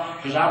stop now,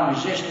 because I'm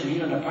resisting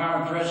you in the power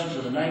and presence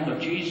of the name of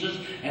Jesus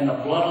and the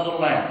blood of the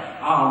Lamb.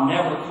 I'll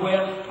never quit.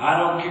 I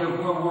don't care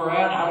where we're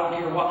at. I don't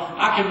care what.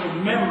 I can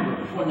remember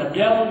when the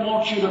devil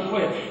wants you to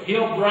quit,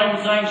 he'll bring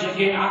things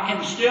again. I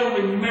can still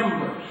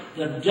remember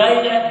the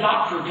day that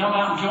doctor come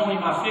out and told me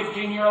my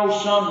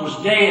 15-year-old son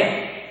was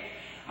dead.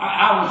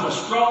 I was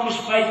the strongest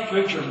faith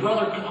preacher.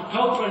 Brother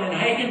Copeland and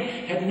Hagen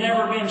had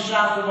never been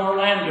south of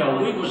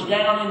Orlando. We was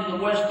down into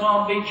the West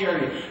Palm Beach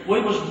area. We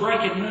was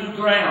breaking new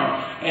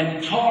ground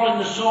and tilling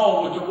the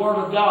soil with the Word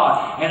of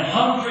God. And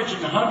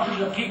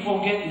hundreds of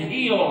people getting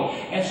healed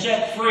and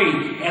set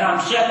free. And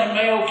I'm sitting in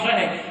Mayo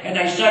Clinic and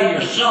they say,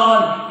 your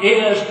son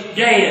is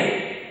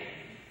dead.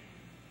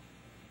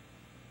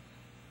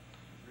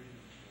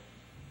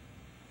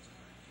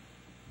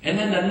 And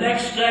then the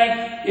next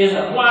thing is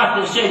a wife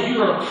that said,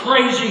 you are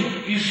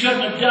crazy, you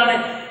shouldn't have done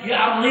it,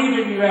 I'm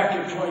leaving you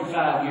after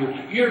 25 years,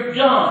 you're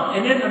done.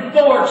 And then the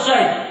board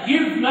say,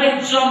 you've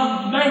made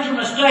some major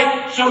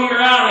mistake, so you're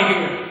out of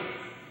here.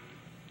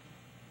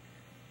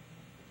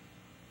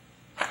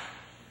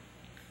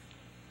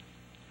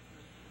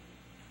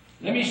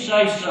 Let me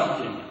say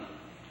something.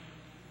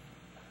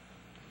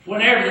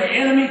 Whenever the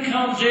enemy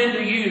comes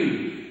into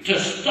you to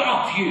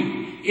stop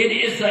you, it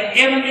is the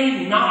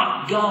enemy,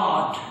 not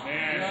God.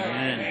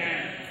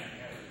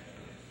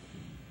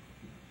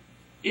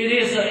 It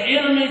is the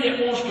enemy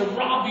that wants to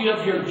rob you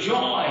of your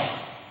joy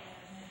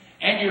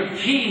and your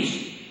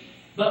peace.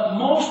 But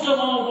most of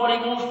all, what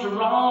he wants to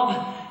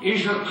rob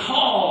is your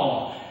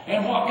call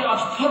and what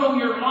God's put on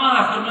your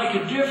life to make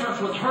a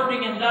difference with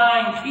hurting and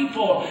dying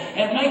people,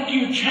 and make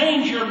you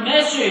change your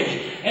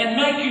message and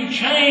make you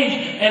change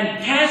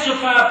and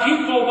pacify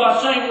people by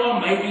saying, well,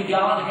 maybe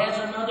God has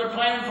another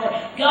plan for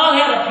it. God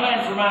had a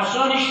plan for my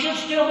son. He should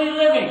still be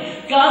living.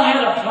 God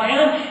had a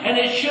plan and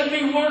it should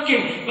be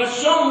working. But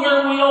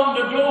somewhere we opened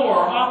the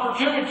door of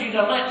opportunity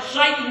to let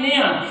Satan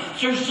in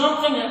through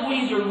something that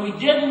either we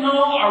didn't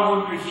know,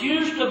 or we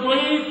refused to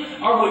believe,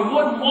 or we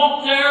wouldn't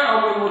walk there,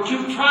 or we were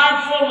too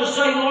prideful to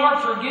say, Lord,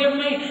 forgive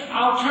me.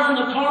 I'll turn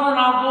the corner and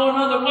I'll go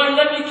another way.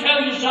 Let me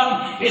tell you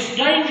something. It's a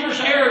dangerous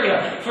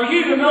area for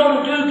you to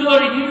know to do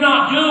good and you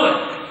not do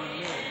it.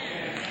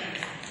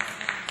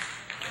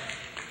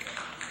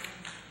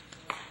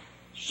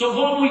 So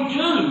what we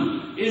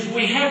do is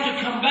we have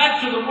to come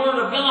back to the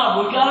Word of God.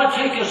 We've got to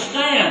take a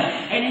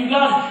stand. And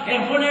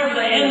whenever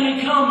the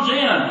enemy comes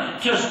in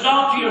to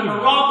stop you and to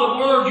rob the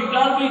Word, you've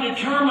got to be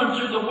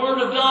determined through the Word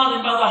of God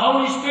and by the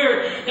Holy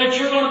Spirit that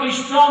you're going to be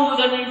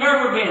stronger than you've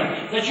ever been.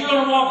 That you're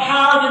going to walk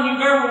higher than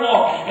you've ever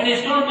walked. And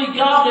it's going to be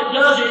God that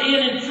does it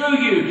in and through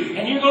you.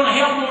 And you're going to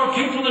help more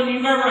people than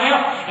you've ever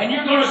helped. And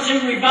you're going to see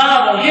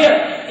revival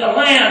hit the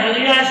land of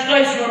the United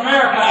States of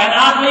America. And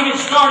I believe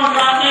it's starting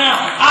right now.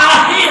 I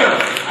hear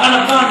an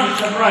abundance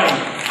of rain.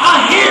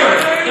 I hear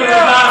the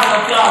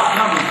revival of God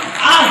coming.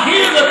 I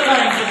hear the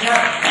things that's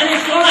happening. And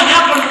it's going to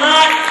happen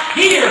right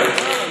here.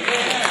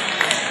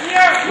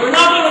 We're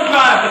not going to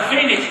drive to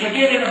Phoenix to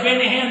get in a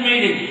Benny Hinn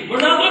meeting.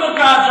 We're not going to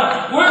drive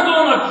to... We're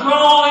going to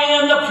draw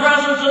in the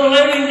presence of the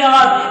living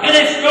God. And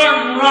it's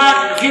starting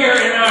right here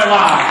in our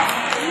lives.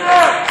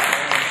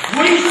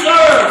 We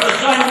serve the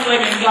same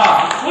living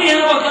God. We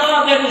have a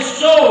God that is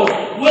so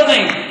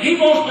willing. He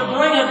wants to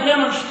bring a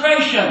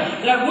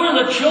demonstration that we're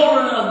the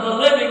children of the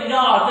living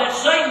God, that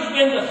Satan's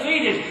been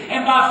defeated,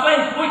 and by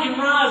faith we can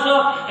rise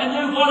up and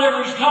do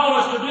whatever He's called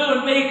us to do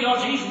and be,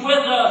 because He's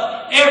with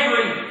us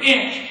every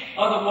inch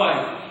of the way.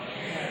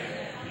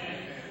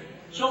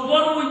 So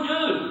what do we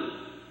do?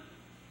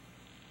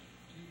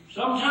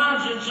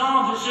 Sometimes in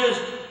Psalms it says,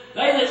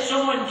 "They that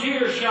sow in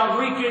tears shall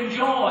reap in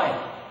joy.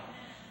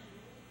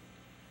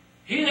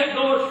 He that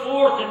goeth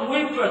forth and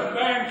weepeth,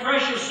 bearing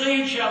precious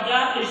seed, shall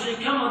doubtless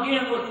come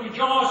again with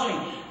rejoicing,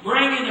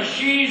 bringing the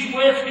sheaves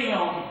with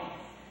him."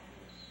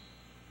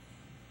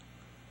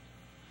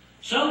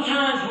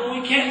 Sometimes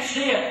when we can't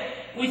see it,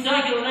 we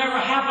think it'll never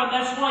happen.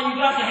 That's why you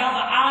got to have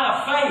the eye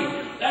of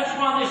faith. That's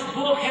why this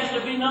book has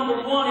to be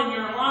number one in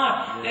your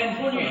life.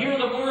 And when you hear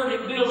the Word,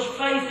 it builds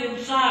faith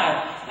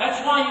inside. That's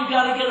why you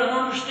got to get an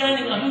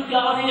understanding of who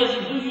God is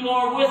and who you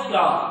are with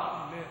God.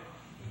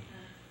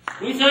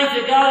 We think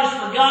that God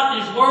has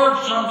forgotten His Word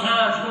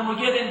sometimes when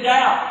we get in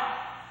doubt.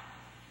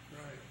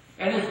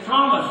 And His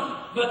promise.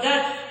 But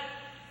that's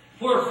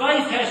where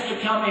faith has to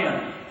come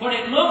in. When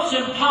it looks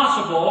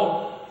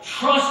impossible,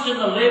 trust in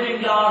the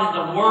living God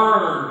and the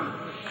Word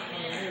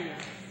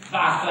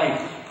by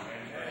faith.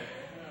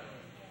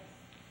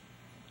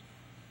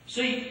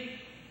 See,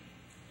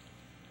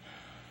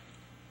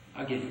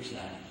 I get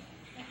excited.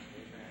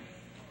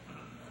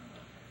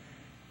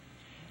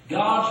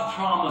 God's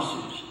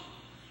promises.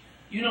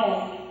 You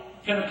know,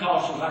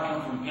 Pentecostals, I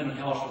come from a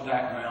Pentecostal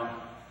background.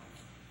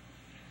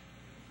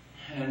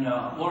 And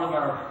one of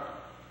our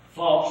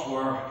thoughts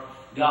were,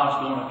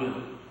 God's going to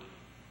do it.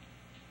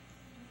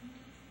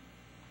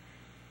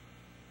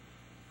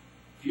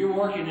 If you're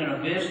working in a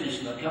business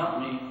and a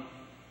company,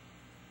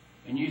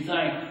 and you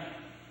think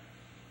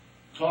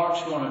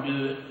Clark's going to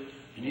do it,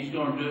 and he's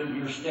going to do it in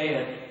your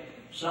stead,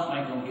 something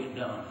ain't going to get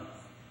done.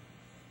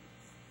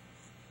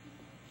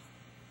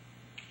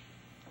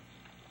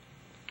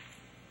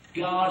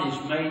 God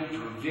has made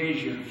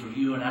provision for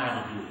you and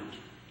I to do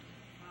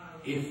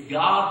it. If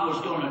God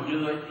was going to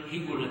do it, He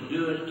would have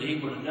done it. He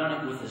would have done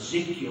it with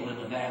Ezekiel in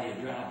the valley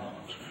of dry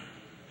bones.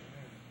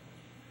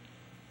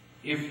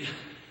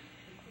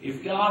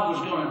 If God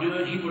was going to do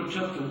it, He would have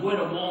took the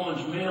widow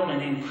woman's meal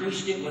and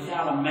increased it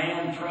without a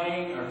man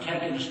praying or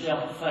taking a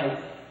step of faith.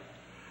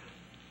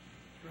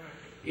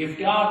 If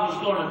God was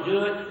going to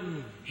do it,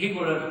 He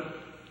would have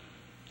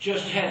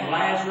just had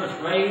Lazarus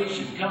raised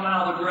and come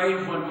out of the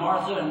grave when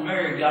Martha and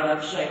Mary got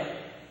upset.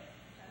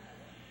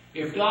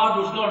 If God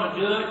was going to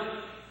do it,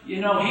 you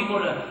know, He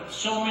would have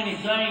so many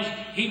things.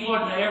 He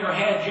wouldn't have ever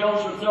had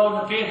Joseph thrown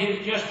in the pit.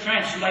 He'd just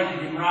translated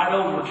him right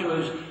over to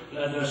his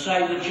to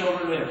save the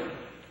children of Israel.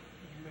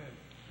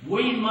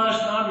 We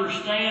must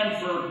understand,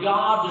 for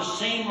God to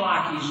seem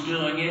like He's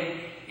doing it,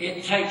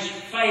 it takes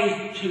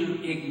faith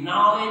to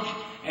acknowledge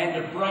and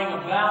to bring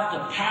about the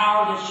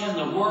power that's in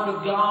the Word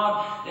of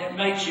God that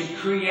makes it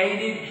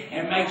creative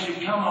and makes it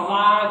come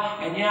alive.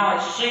 And yeah,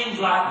 it seems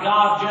like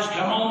God just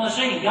come on the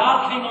scene.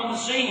 God came on the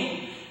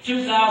scene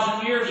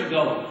 2,000 years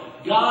ago.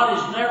 God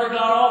has never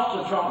got off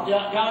the throne.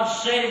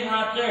 God's sitting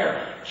right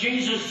there.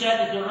 Jesus sat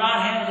at the right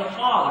hand of the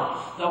Father.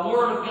 The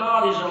Word of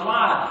God is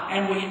alive,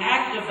 and we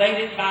activate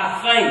it by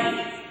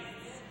faith.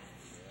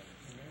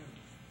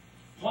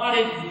 Why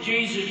didn't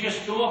Jesus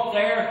just go up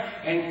there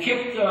and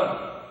kick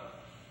the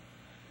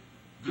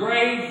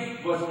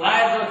grave with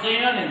Lazarus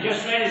in and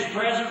just let His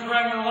presence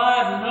bring him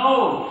alive?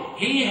 No.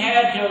 He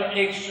had to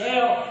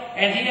excel,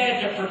 and He had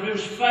to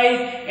produce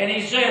faith, and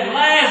He said,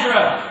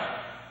 "Lazarus,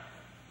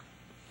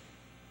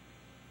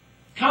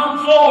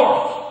 come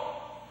forth."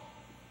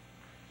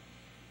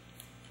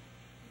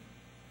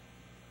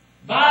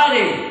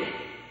 Body,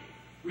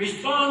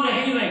 respond to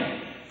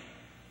healing.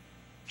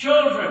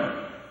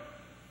 Children,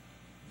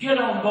 get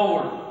on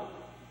board.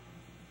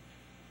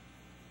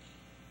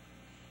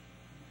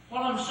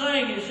 What I'm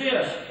saying is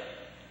this: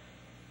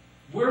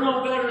 we're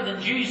no better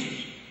than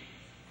Jesus.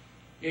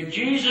 If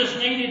Jesus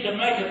needed to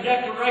make a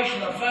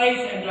declaration of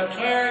faith and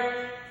declare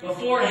it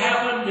before it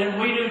happened, then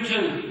we do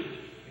too.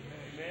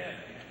 Amen.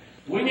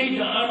 We need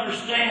to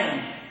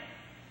understand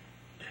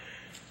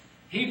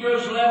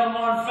Hebrews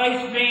 11:1,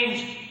 faith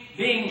means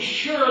being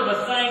sure of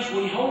the things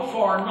we hope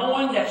for,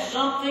 knowing that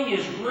something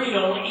is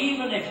real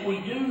even if we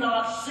do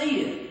not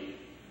see it.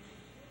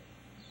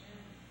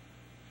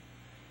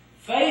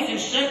 Faith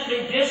is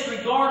simply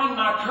disregarding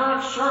my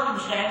current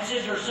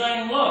circumstances or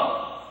saying,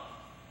 look,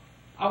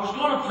 I was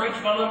going to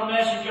preach my little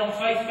message on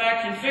faith,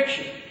 fact, and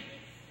fiction.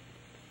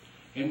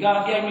 And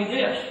God gave me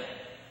this.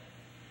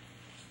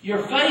 Your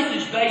faith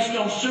is based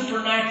on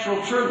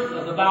supernatural truth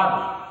of the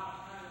Bible.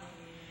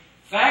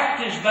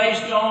 Fact is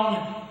based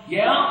on,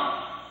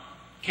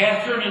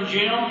 Catherine and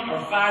Jim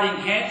are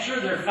fighting cancer.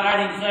 They're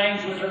fighting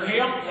things with her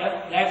hip.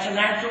 That's a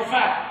natural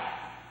fact.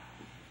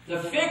 The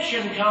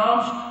fiction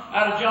comes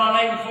out of John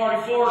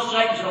 8:44.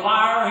 Satan's a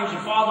liar. He's the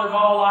father of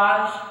all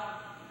lies.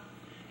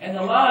 And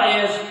the lie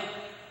is,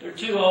 they're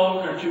too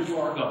old, they're too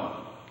far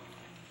gone.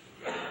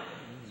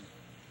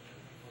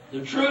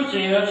 The truth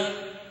is,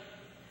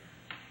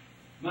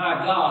 my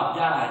God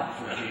died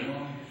for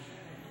him.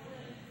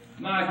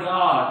 My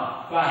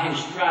God, by His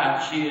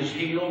stripes, He is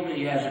healed.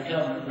 He has a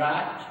covenant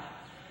right.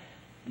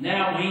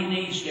 Now He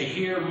needs to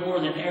hear more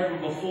than ever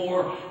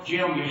before,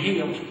 Jim, you're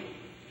healed.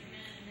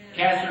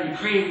 Catherine,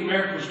 creative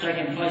miracles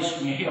taking place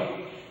in your hip.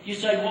 You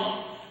say,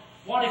 well,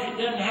 what if it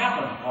doesn't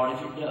happen? What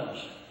if it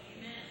does?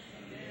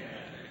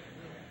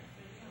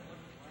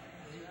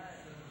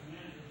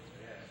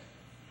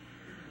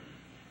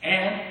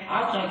 And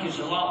I think it's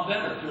a lot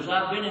better, because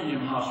I've been in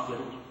them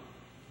hospitals.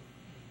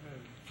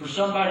 For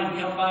somebody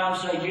to come by and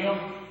say, Jim,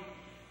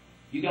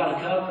 you got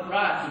a covenant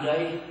right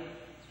today.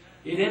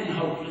 It isn't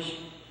hopeless.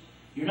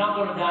 You're not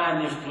going to die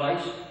in this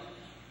place.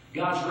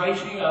 God's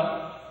raising you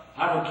up.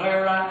 I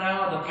declare right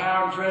now the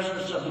power and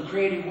presence of the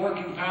creative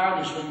working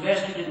power that's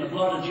invested in the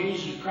blood of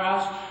Jesus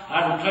Christ.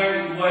 I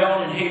declare you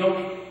well and healed.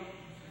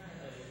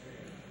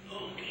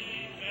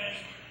 Okay,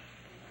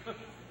 Pastor.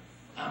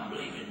 I'm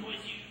believing with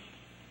you.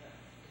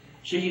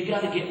 So you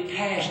got to get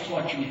past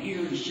what you hear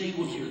and see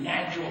with your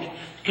natural,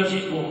 because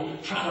it will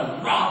try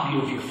to rob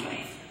you of your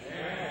faith.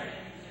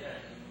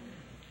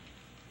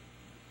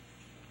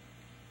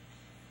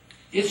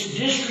 It's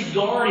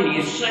disregarding,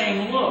 it's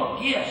saying, look,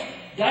 yes,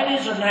 that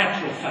is a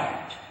natural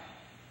fact.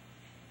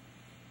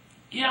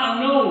 Yeah, I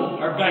know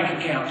our bank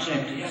account's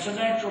empty. That's a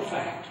natural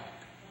fact.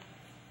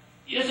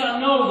 Yes, I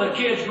know the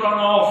kids run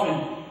off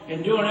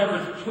and doing every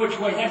which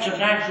way. That's a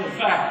natural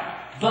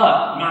fact.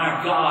 But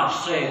my God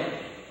said,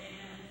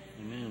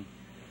 amen,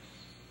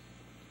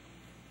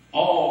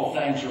 all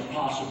things are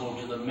possible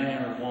to the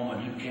man or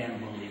woman who can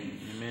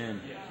believe.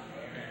 Amen.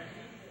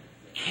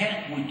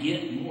 Can't we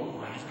get more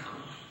radical?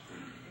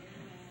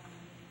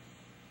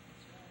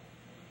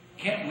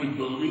 Can't we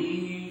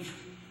believe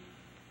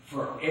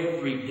for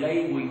every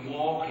day we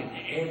walk and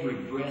every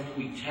breath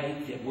we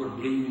take that we're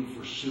believing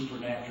for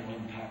supernatural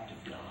impact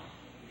of God?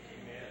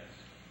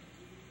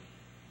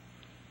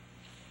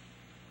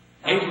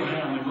 Amen.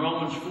 Abraham in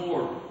Romans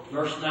 4,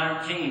 verse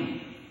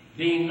 19,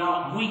 being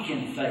not weak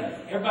in faith.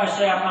 Everybody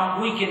say, I'm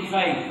not weak in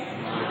faith.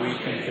 I'm not weak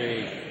in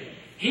faith.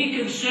 He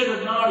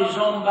considered not his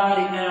own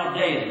body now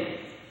dead,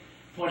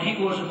 when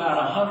he was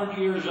about 100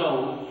 years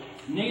old,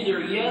 neither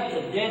yet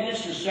the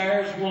deadness of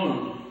Sarah's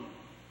womb.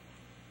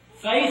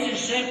 Faith is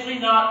simply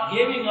not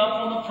giving up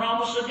on the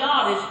promise of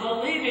God. It's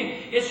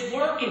believing. It's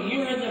working.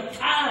 You're in the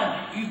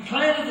time. You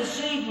planted the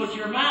seed with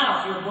your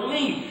mouth, your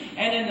belief.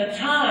 And in the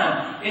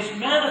time, it's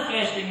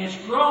manifesting. It's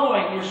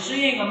growing. You're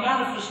seeing a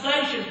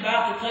manifestation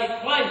about to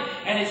take place.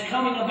 And it's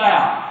coming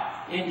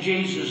about in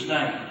Jesus'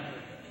 name.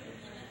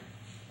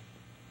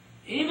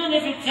 Even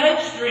if it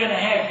takes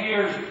 3.5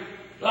 years,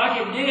 like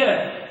it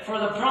did for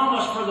the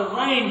promise for the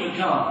rain to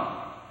come.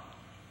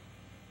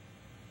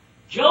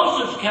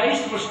 Joseph's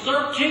case was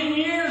 13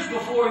 years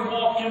before he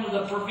walked into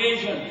the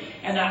provision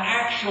and the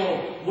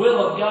actual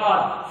will of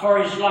God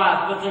for his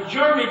life. But the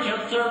journey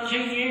took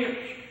 13 years.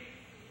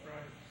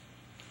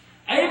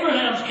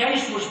 Abraham's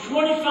case was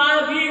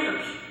 25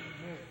 years.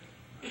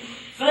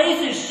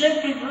 Faith is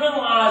simply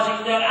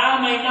realizing that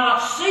I may not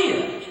see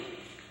it.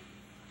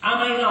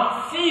 I may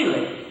not feel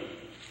it.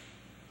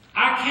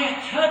 I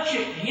can't touch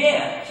it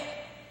yet.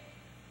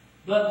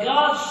 But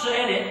God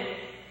said it,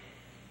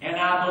 and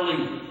I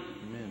believe it.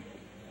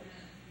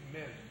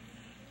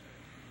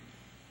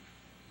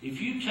 If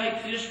you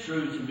take this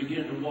truth and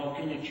begin to walk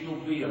in it, you'll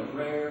be a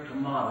rare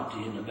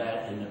commodity in the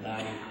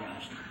body of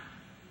Christ.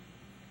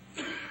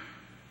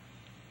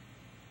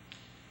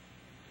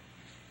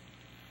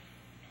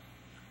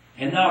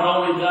 And not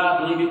only do I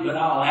believe it, but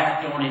I'll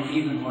act on it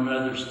even when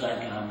others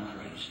think I'm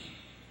crazy.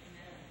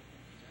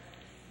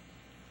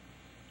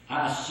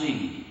 I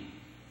see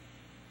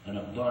an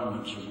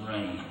abundance of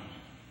rain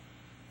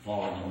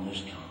falling on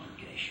this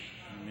congregation.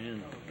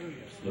 Amen.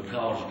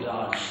 Because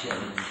God said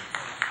it.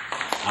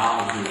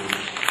 I'll do it.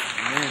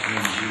 Amen.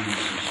 In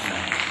Jesus'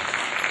 name.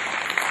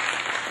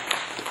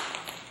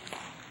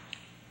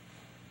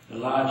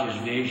 Elijah's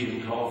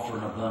vision called for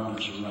an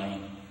abundance of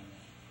rain.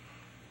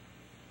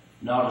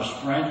 Not a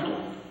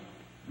sprinkle,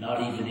 not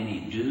even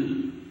any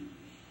dew,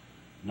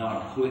 not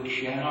a quick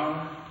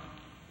shower,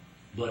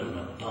 but an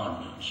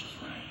abundance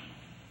of rain.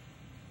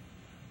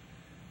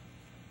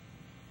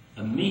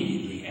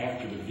 Immediately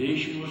after the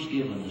vision was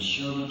given, the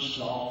servant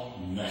saw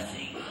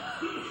nothing.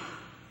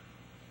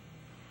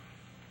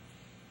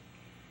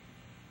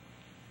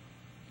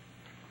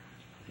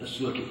 Let's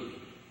look at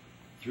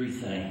three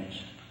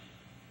things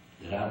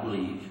that I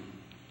believe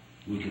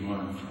we can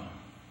learn from.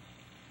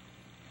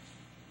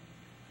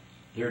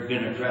 There had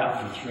been a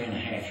drought for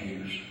 3.5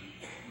 years.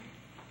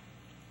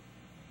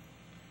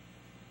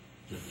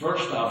 The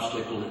first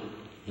obstacle that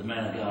the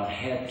man of God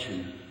had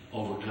to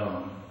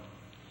overcome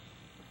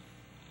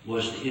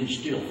was to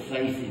instill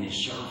faith in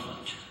his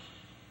servant.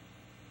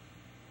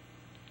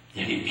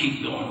 That he'd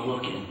keep going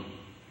looking,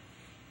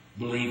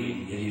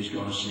 believing that he was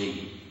going to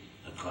see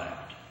a cloud.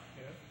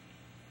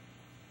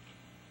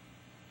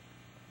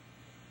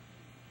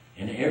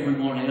 And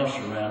everyone else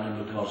around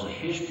him, because the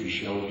history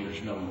showed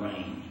there's no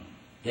rain,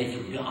 they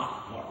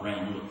forgot what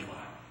rain looked like.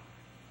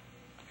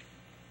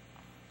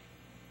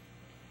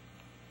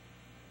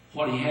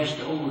 What he has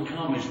to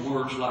overcome is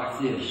words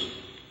like this.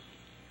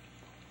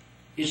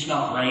 It's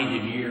not rained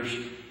in years.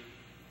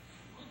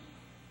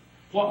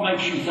 What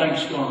makes you think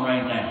it's going to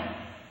rain now?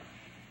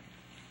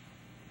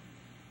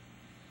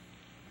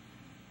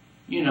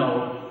 You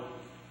know,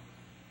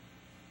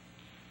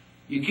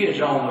 your kid's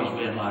always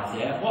been like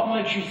that. What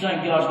makes you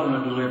think God's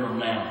going to deliver them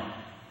now?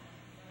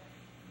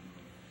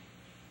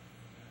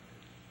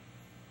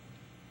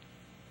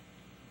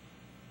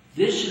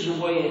 This is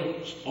the way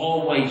it's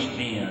always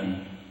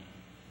been.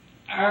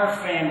 Our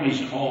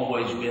family's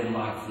always been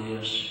like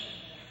this.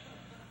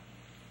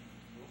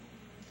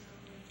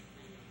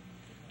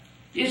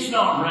 It's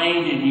not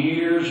rained in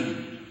years.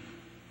 And,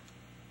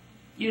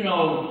 you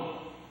know,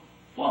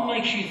 what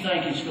makes you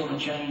think it's going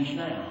to change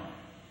now?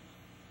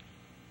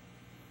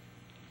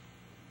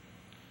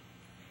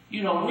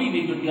 You know, we've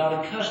even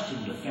got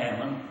accustomed to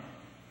famine.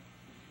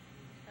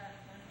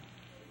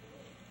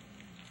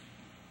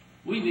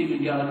 We've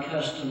even got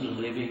accustomed to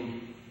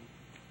living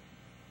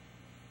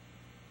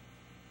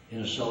in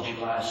a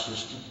socialized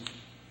system.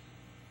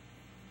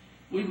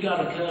 We've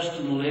got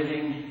accustomed to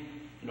living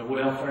in a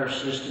welfare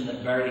system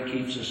that barely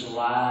keeps us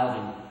alive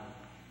and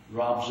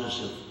robs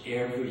us of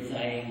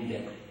everything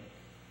that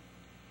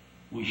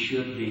we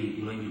should be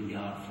believing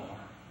God for.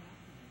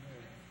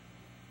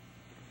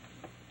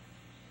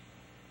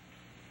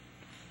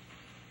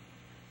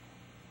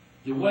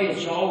 The way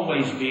it's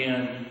always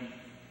been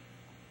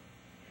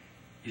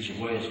is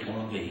the way it's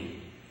going to be.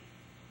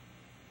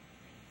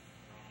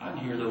 I can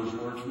hear those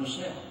words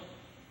myself.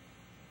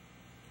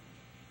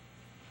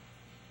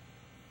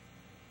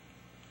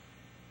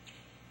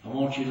 I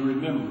want you to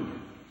remember,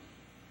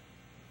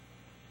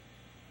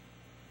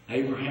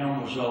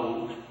 Abraham was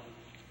old,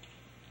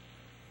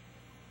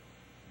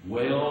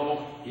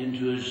 well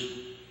into his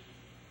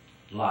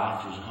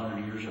life. He was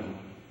 100 years old.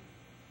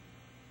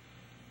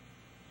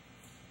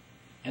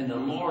 And the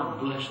Lord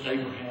blessed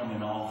Abraham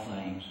in all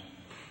things.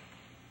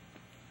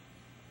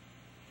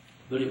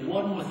 But it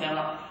wasn't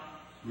without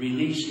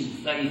releasing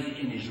faith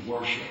in his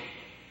worship.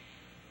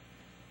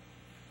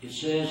 It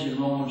says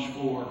in Romans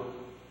 4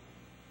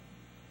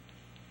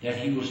 that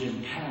he was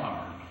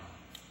empowered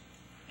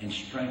and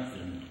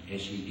strengthened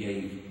as he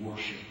gave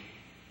worship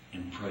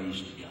and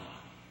praise to God.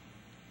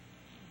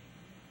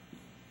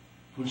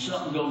 When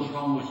something goes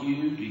wrong with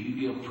you, do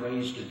you give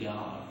praise to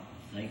God,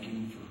 thank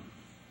Him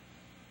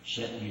for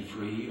setting you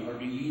free, or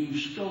do you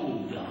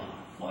scold God?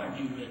 Why did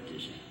you let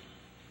this happen?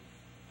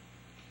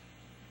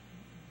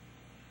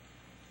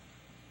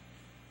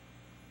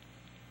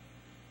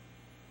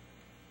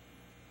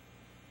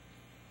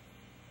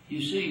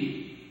 You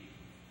see,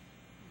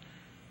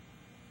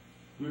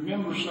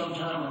 remember some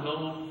time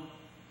ago,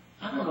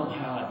 I don't know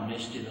how I'd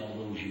missed it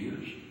all those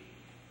years.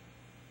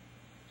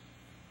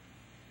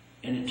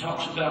 And it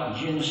talks about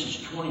in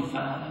Genesis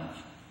 25,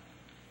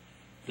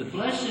 the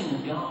blessing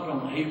of God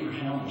on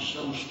Abraham was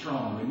so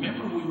strong.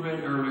 Remember we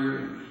read earlier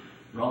in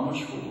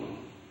Romans 4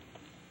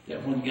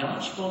 that when God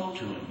spoke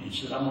to him and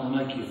said, I'm going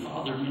to make you a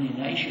father of many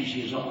nations,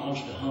 he was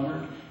almost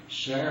 100.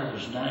 Sarah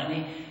was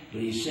 90.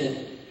 But he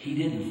said he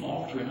didn't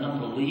falter in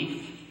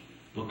unbelief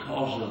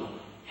because of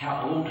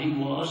how old he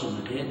was and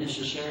the deadness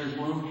of Sarah's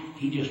womb.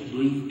 He just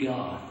believed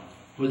God.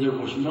 Where there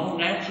was no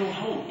natural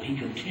hope, he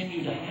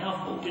continued to have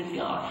hope in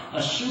God.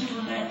 A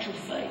supernatural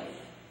faith.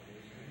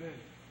 Amen.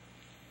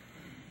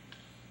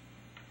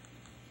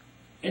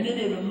 And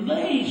it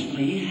amazed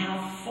me how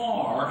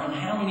far and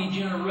how many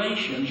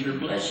generations your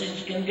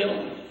blessings can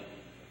go.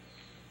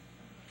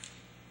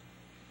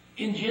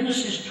 In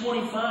Genesis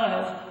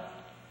 25,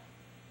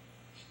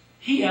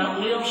 he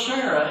outlived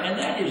Sarah, and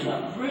that is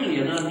really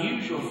an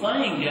unusual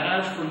thing,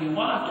 guys, for your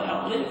wife to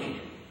outlive you.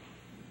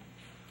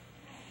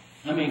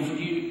 I mean, for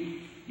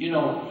you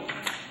know,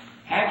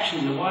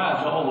 actually the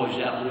wives always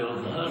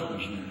outlive the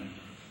husbands now.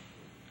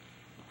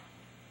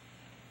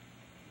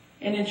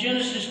 And in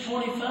Genesis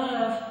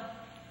 25,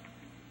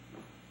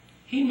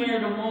 he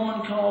married a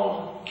woman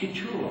called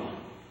Keturah.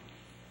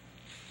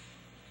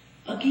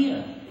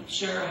 Again,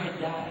 Sarah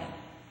had died.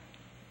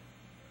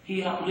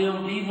 He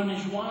outlived even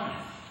his wife.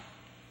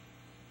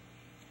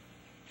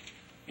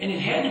 And it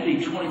had to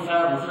be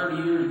 25 or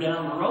 30 years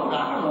down the road.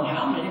 I don't know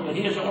how many, but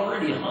he was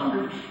already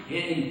 100.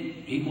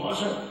 He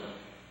wasn't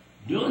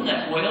doing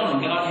that well,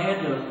 and God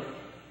had to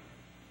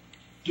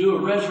do a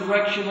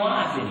resurrection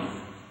life in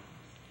him.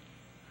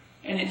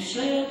 And it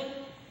said,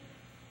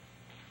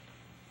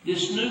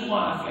 this new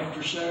wife,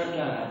 after Sarah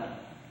died,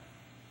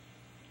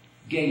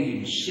 gave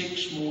him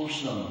 6 more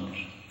sons.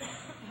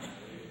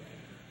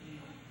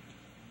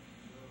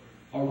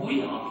 Are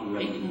we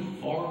operating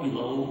far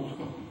below?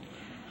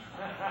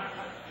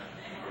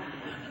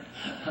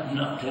 I'm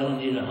not telling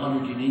you at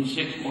 100 you need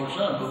 6 more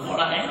sons, but what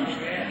I am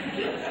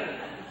saying,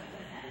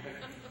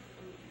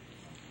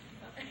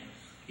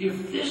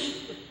 if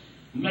this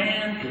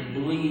man could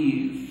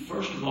believe,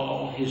 first of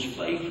all, his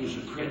faith was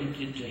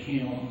accredited to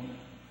him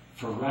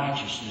for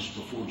righteousness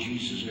before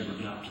Jesus ever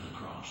got to the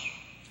cross.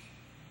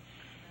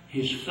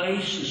 His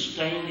faith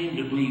sustained him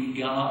to believe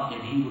God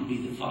that he would be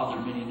the father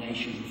of many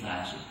nations with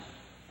Isaac.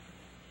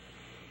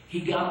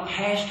 He got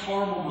past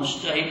horrible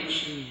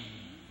mistakes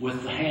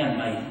with the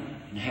handmaiden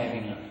and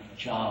having a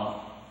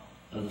child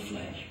of the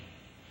flesh.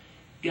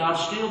 God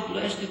still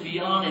blessed him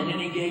beyond, and then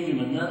he gave him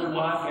another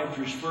wife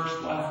after his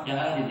first wife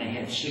died, and they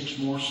had 6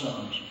 more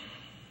sons.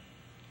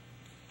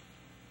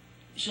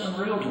 It's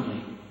unreal to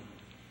me.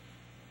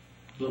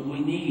 But we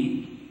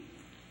need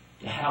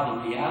to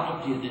have the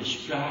reality of this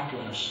strike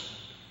us,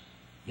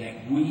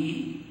 that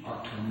we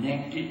are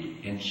connected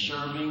and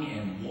serving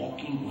and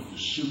walking with the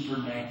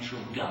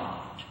supernatural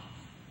God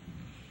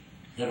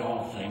that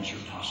all things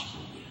are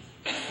possible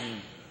with.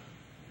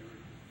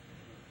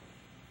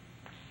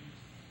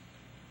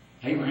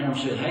 Abraham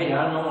said, hey,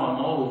 I know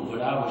I'm old,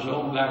 but I was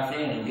old back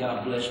then and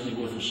God blessed me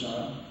with a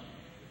son.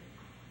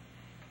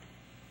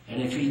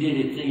 And if he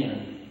did it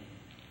then,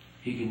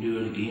 he can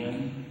do it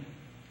again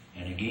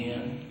and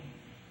again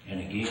and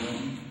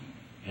again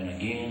and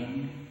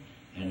again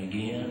and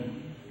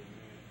again.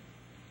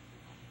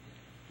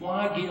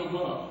 Why give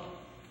up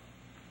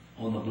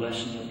on the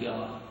blessing of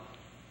God?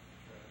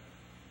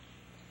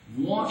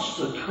 Once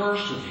the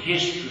curse of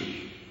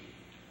history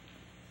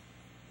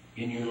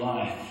in your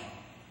life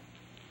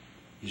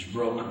is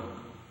broken,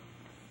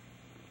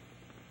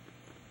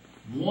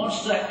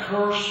 once that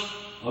curse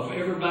of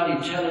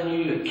everybody telling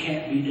you it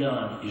can't be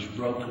done is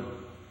broken,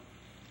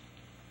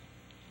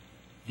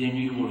 then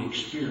you will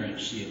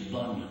experience the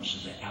abundance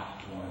of the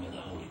outpouring of the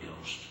Holy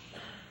Ghost.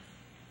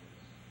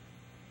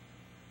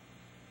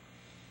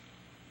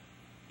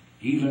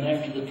 Even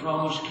after the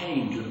promise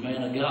came to the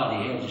man of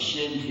God, he had to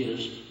send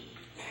his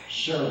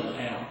servant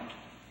out.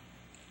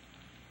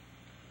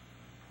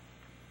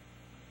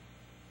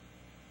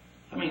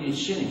 I mean, he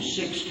sent him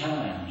 6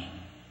 times.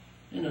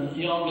 And the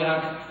young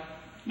guy,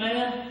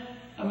 man,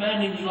 a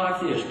man he was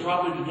like this,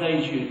 probably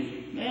today's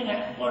youth.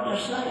 Man, what did I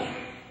say?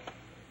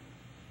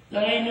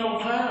 That ain't no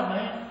time,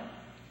 man.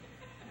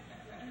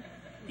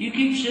 You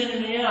keep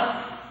sending me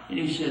out. And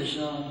he said,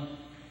 son,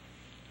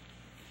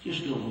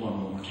 just go one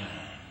more time.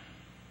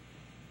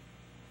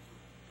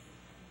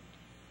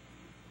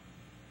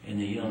 And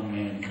the young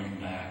man come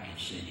back and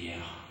said,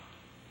 yeah.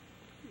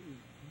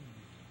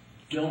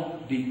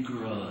 Don't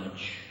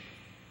begrudge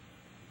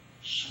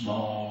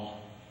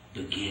small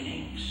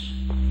beginnings.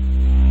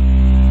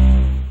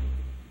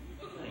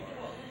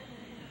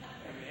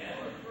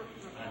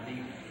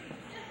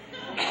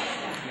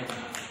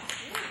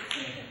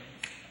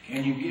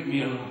 Can you give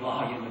me a little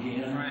volume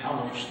again? I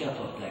won't step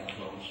up that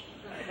close.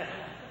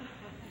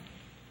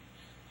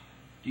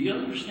 Do you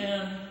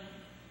understand?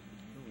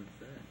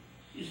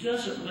 It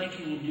doesn't make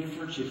any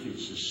difference if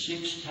it's the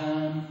 6th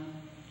time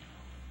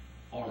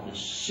or the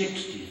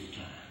 60th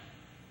time.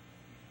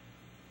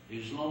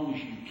 As long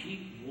as you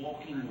keep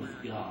walking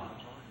with God,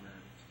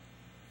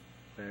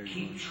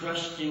 keep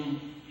trusting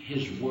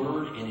His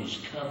Word and His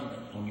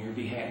covenant on your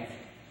behalf,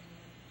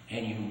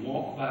 and you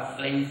walk by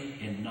faith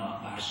and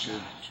not by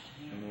sight,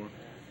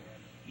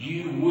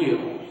 you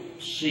will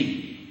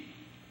see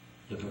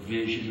the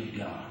provision of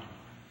God.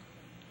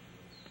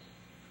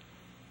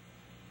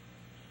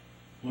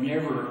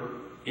 Whenever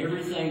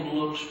everything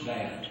looks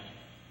bad,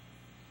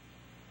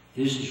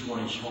 this is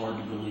when it's hard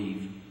to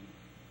believe.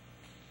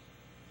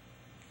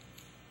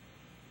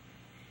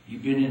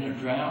 You've been in a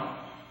drought.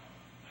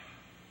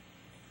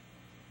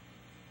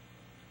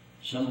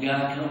 Some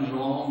guy comes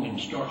along and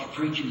starts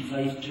preaching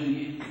faith to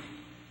you.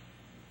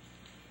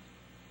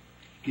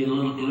 Get a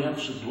little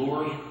glimpse of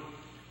glory.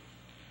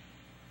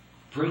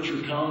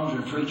 Preacher comes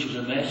and preaches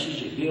a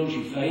message that builds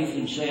your faith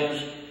and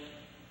says,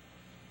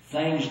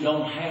 things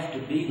don't have to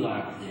be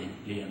like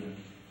they've been.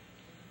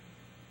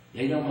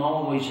 They don't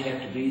always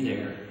have to be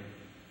there.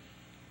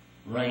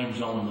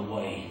 Rain's on the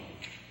way.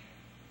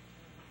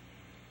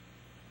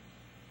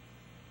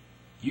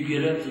 You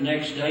get up the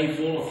next day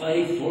full of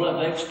faith, full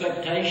of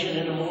expectation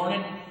in the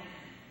morning.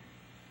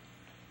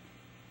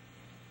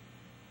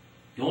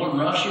 Going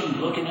rushing,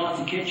 looking out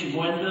the kitchen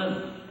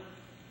window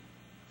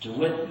to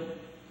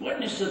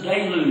witness the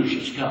deluge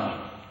that's coming.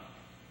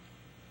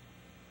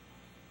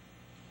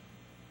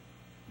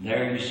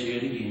 There you see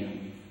it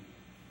again.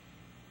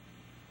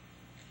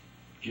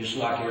 just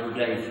like every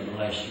day for the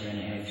last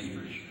 3.5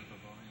 years.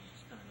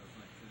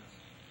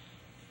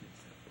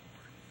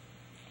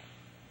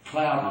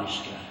 Cloudless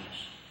skies.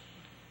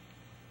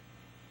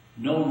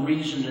 No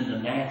reason in the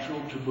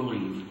natural to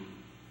believe.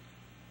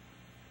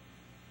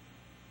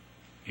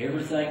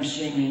 Everything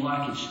seeming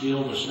like it's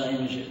still the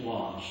same as it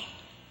was.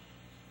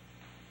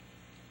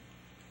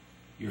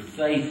 Your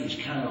faith is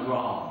kind of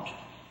robbed.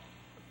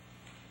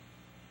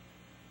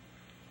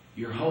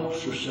 Your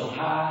hopes are so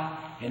high,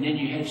 and then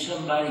you had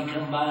somebody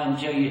come by and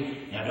tell you,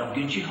 now don't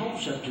get your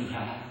hopes up too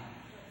high.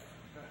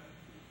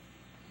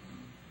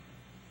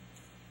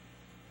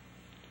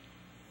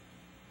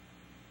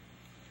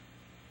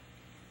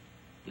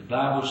 The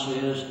Bible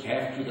says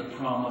after the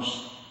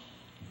promise,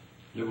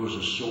 there was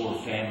a sore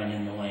famine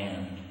in the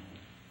land.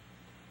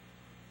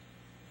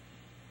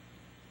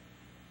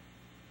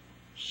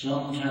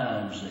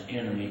 Sometimes the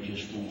enemy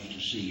just wants to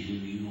see who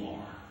you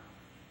are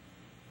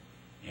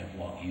and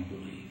what you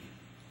believe.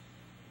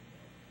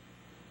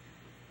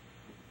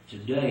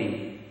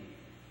 Today,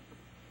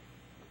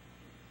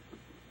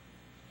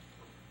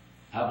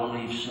 I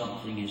believe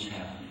something is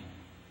happening.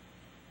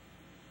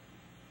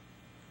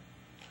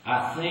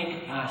 I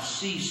think I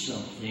see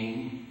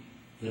something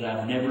that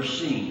I've never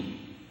seen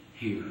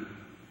here.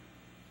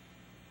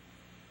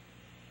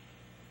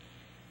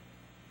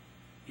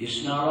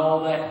 It's not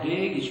all that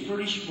big, it's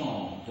pretty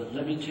small, but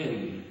let me tell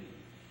you,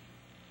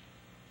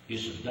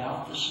 it's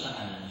about the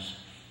size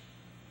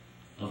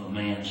of a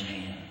man's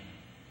hand.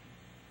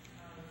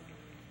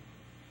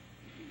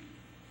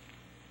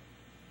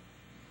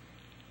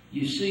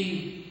 You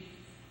see,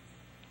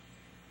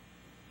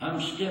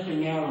 I'm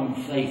stepping out on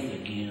faith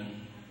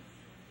again.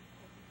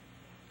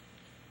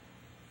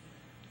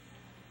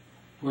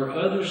 Where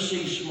others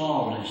see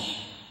smallness,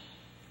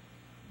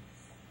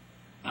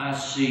 I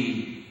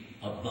see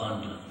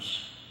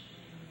abundance.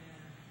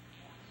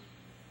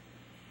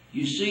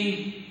 You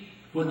see,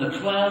 when the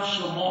clouds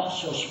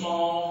so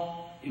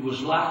small, it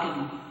was like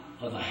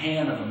in the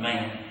hand of a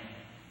man.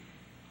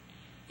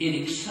 It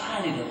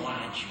excited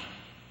Elijah.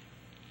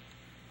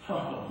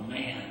 Oh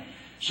man,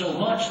 so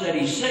much that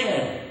he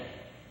said,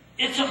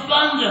 it's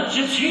abundance,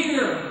 it's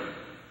here.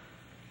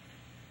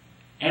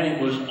 And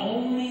it was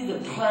only the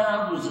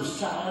cloud was the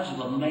size of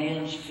a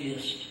man's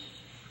fist.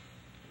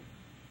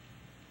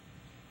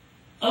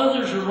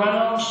 Others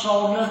around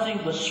saw nothing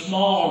but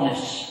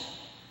smallness.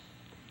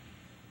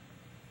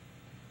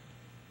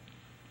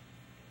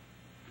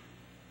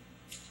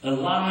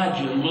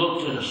 Elijah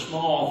looked at a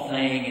small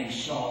thing and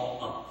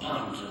saw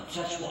abundance.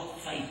 That's what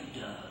faith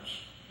does.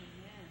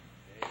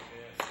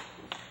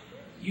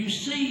 You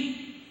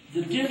see,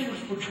 the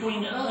difference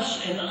between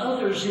us and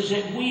others is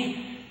that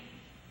we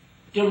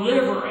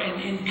deliver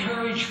and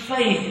encourage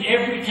faith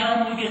every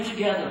time we get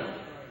together.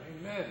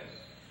 Amen.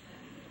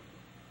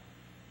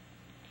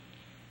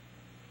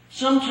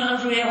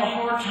 Sometimes we have a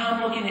hard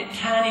time looking at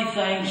tiny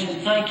things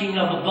and thinking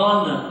of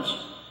abundance.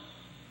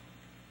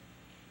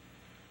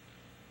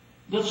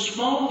 But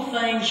small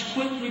things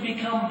quickly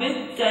become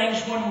big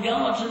things when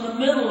God's in the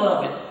middle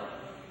of it.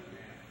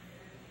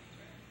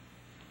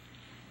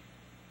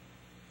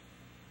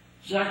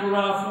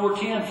 Zechariah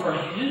 4:10,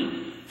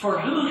 for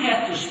who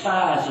hath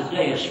despised the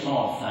day of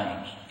small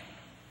things?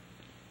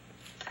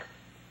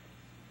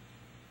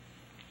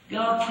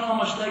 God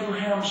promised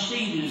Abraham's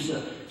seed is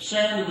the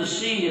sand of the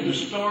sea and the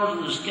stars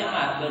of the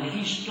sky, but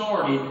he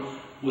started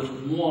with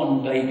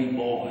one baby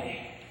boy.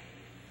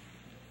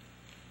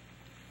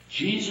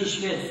 Jesus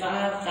fed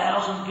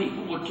 5,000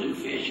 people with 2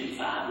 fish and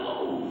 5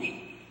 loaves.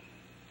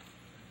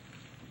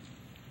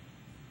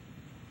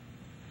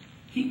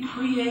 He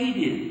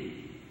created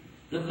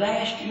the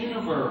vast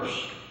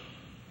universe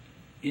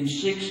in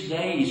 6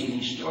 days, and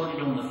he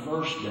started on the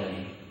first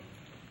day.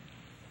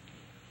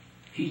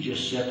 He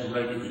just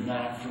separated the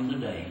night from the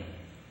day.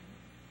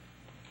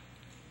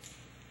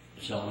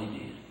 That's all he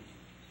did.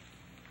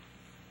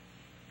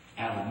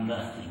 Out of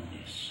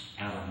nothingness.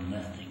 Out of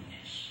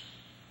nothingness.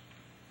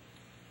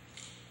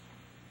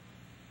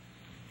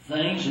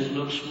 Things that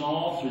look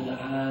small through the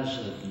eyes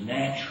of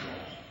natural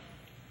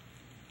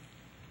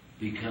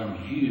become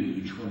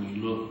huge when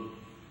you look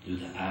through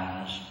the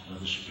eyes of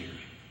the Spirit.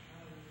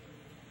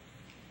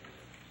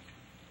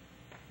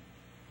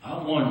 I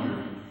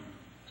wonder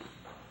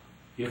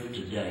if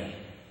today,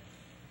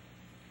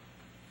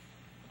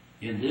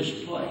 in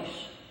this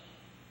place,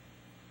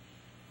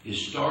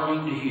 is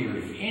starting to hear,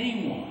 if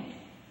anyone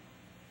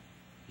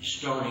is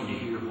starting to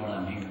hear what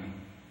I'm hearing.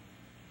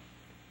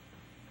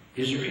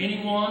 Is there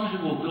anyone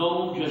who will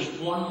go just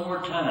one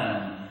more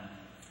time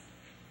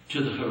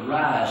to the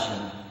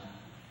horizon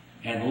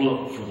and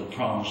look for the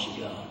promise of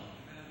God?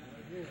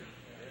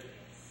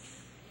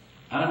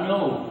 I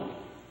know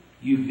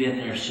you've been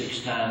there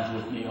 6 times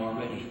with me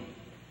already.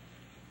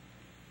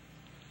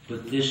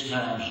 But this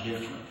time's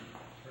different.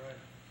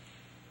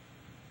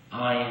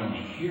 I am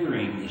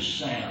hearing the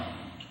sound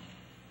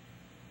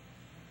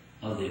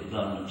of the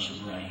abundance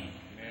of rain.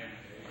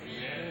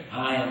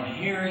 I am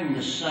hearing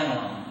the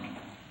sound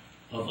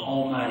of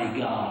Almighty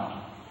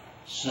God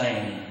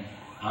saying,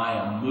 I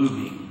am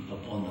moving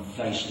upon the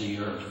face of the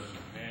earth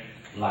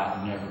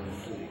like never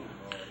before.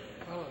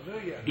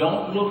 Hallelujah.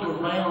 Don't look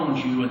around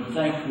you and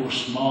think we're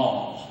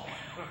small.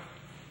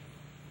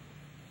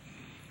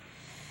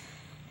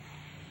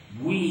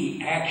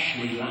 We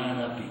actually line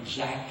up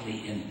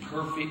exactly in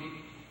perfect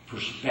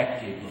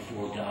perspective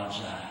before God's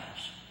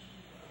eyes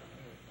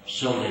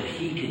so that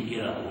He can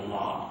get a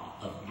lot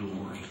of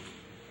glory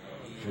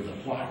for the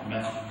White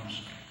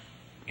Mountains,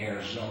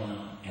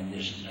 Arizona, and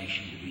this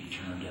nation to be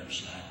turned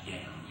upside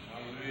down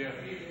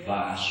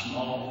by a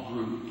small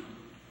group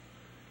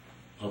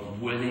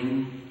of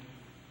willing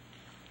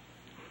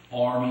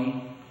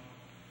army,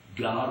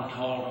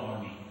 God-called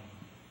army,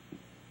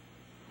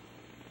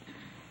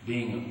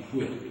 being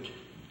equipped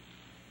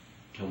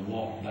to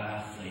walk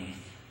by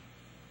faith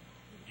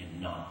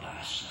and not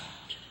by sight.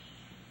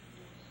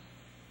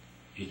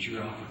 It's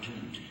your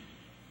opportunity.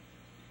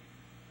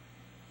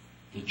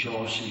 The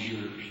choice is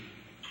yours.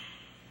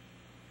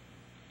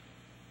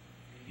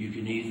 You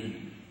can either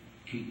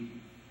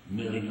keep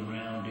milling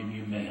around in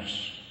your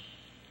mess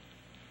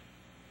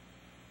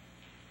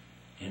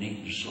and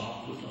eating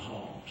slop with the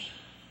hogs,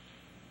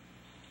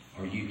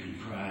 or you can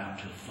cry out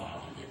to a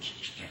Father that's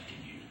expecting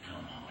you to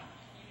come home.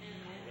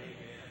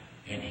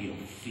 And He'll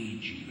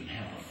feed you and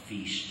have a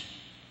feast.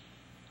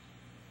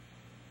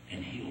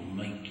 And He'll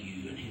make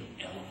you and He'll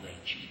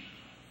elevate you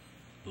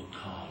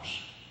because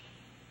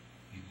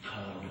you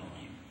called on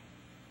Him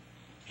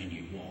and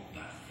you walk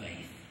by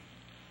faith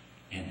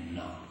and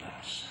not by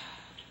sight.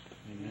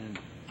 Amen.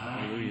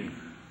 I hear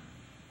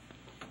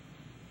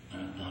an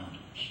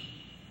abundance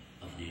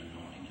of the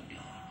anointing of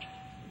God.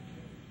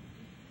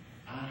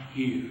 I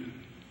hear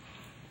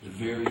the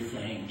very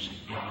things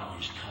that God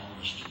has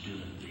called us to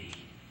do and be.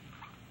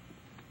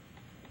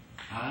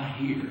 I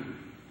hear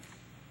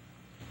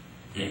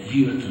that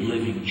you at the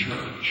Living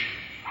Church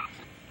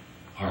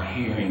are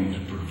hearing the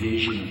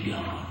provision of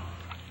God,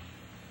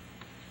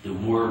 the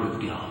Word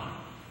of God,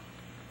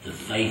 the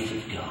faith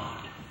of God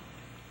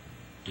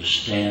to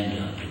stand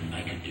up and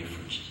make a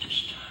difference at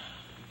this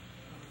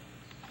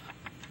time.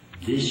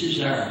 This is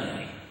our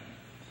day.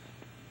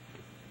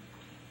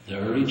 The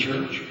early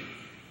church,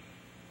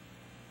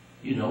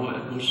 you know,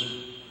 it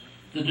was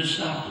the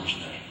disciples'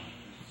 day.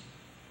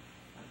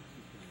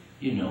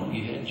 You know,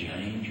 you had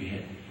James, you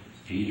had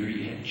Peter,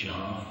 you had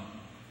John.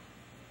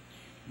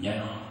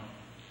 Now,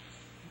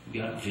 we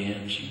got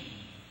Vince, and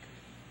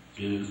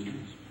Duke,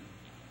 and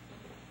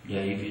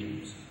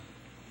David,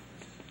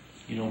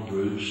 you know,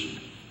 Bruce,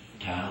 and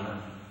Tyler,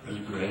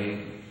 Brother Greg,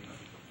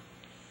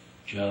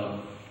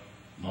 Chuck,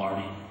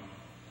 Marty,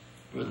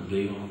 Brother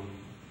Bill,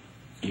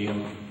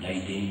 Tim,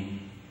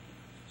 Nadine,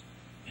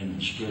 and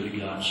the Spirit of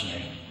God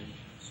saying,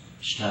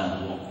 it's time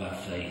to walk by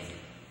faith.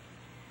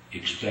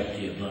 Expect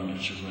the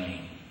abundance of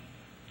rain.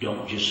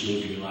 Don't just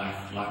live your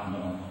life like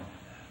normal.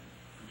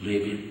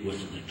 Live it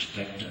with an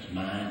expectant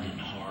mind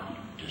and heart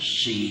to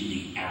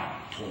see the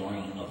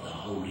outpouring of the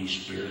Holy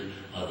Spirit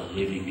of the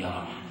living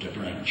God to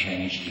bring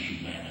change to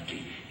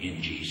humanity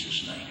in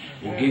Jesus' name.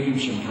 We'll give Him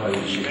some praise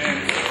if you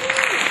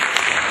will.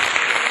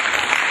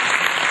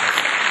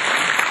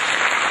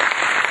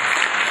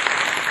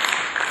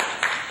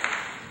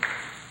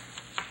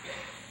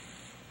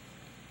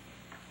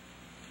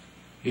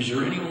 Is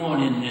there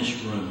anyone in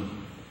this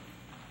room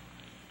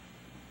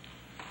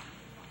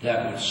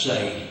that would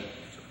say,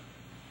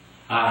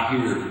 I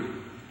hear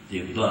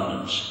the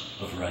abundance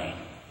of rain?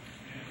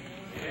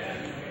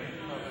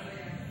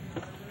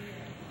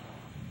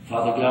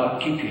 Father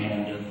God, keep your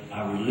hand up.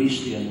 I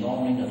release the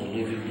anointing of the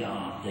living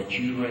God that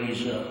you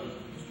raise up,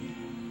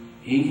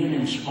 even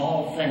in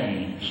small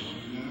things.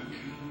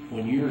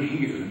 When you're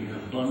here, your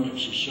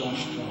abundance is so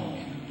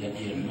strong that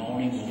the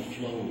anointing will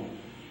flow.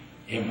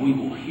 And we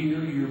will hear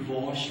your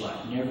voice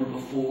like never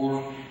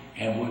before,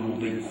 and we will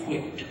be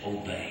quick to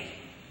obey.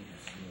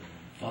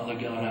 Father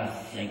God, I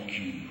thank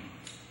you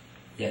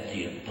that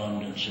the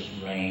abundance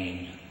of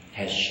rain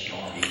has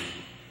started,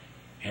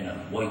 and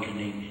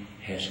awakening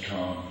has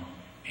come,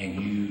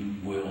 and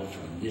you will,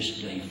 from this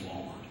day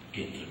forward,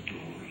 get the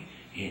glory.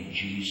 In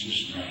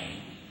Jesus'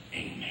 name,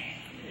 amen.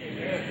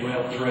 Amen.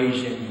 Well,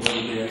 praise Him a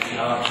little bit.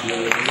 God's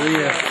good.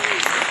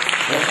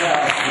 Let's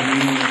have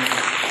communion.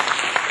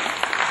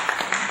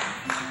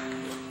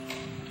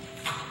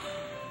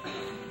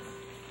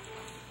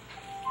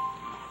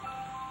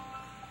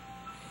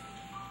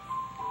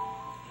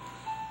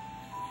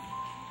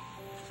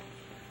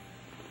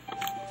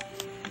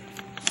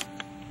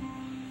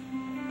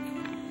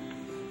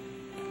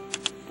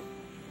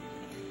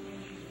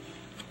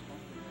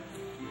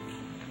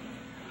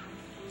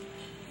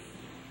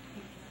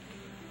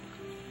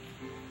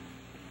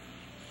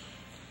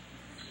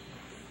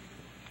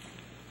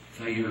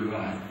 Say you're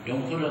right.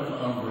 Don't put up an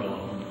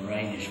umbrella when the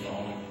rain is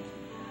falling.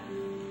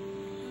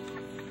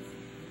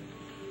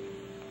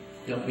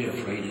 Don't be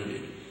afraid of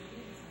it.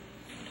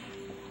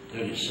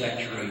 Let it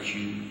saturate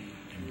you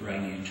and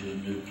bring you to a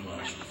new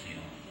place with Him.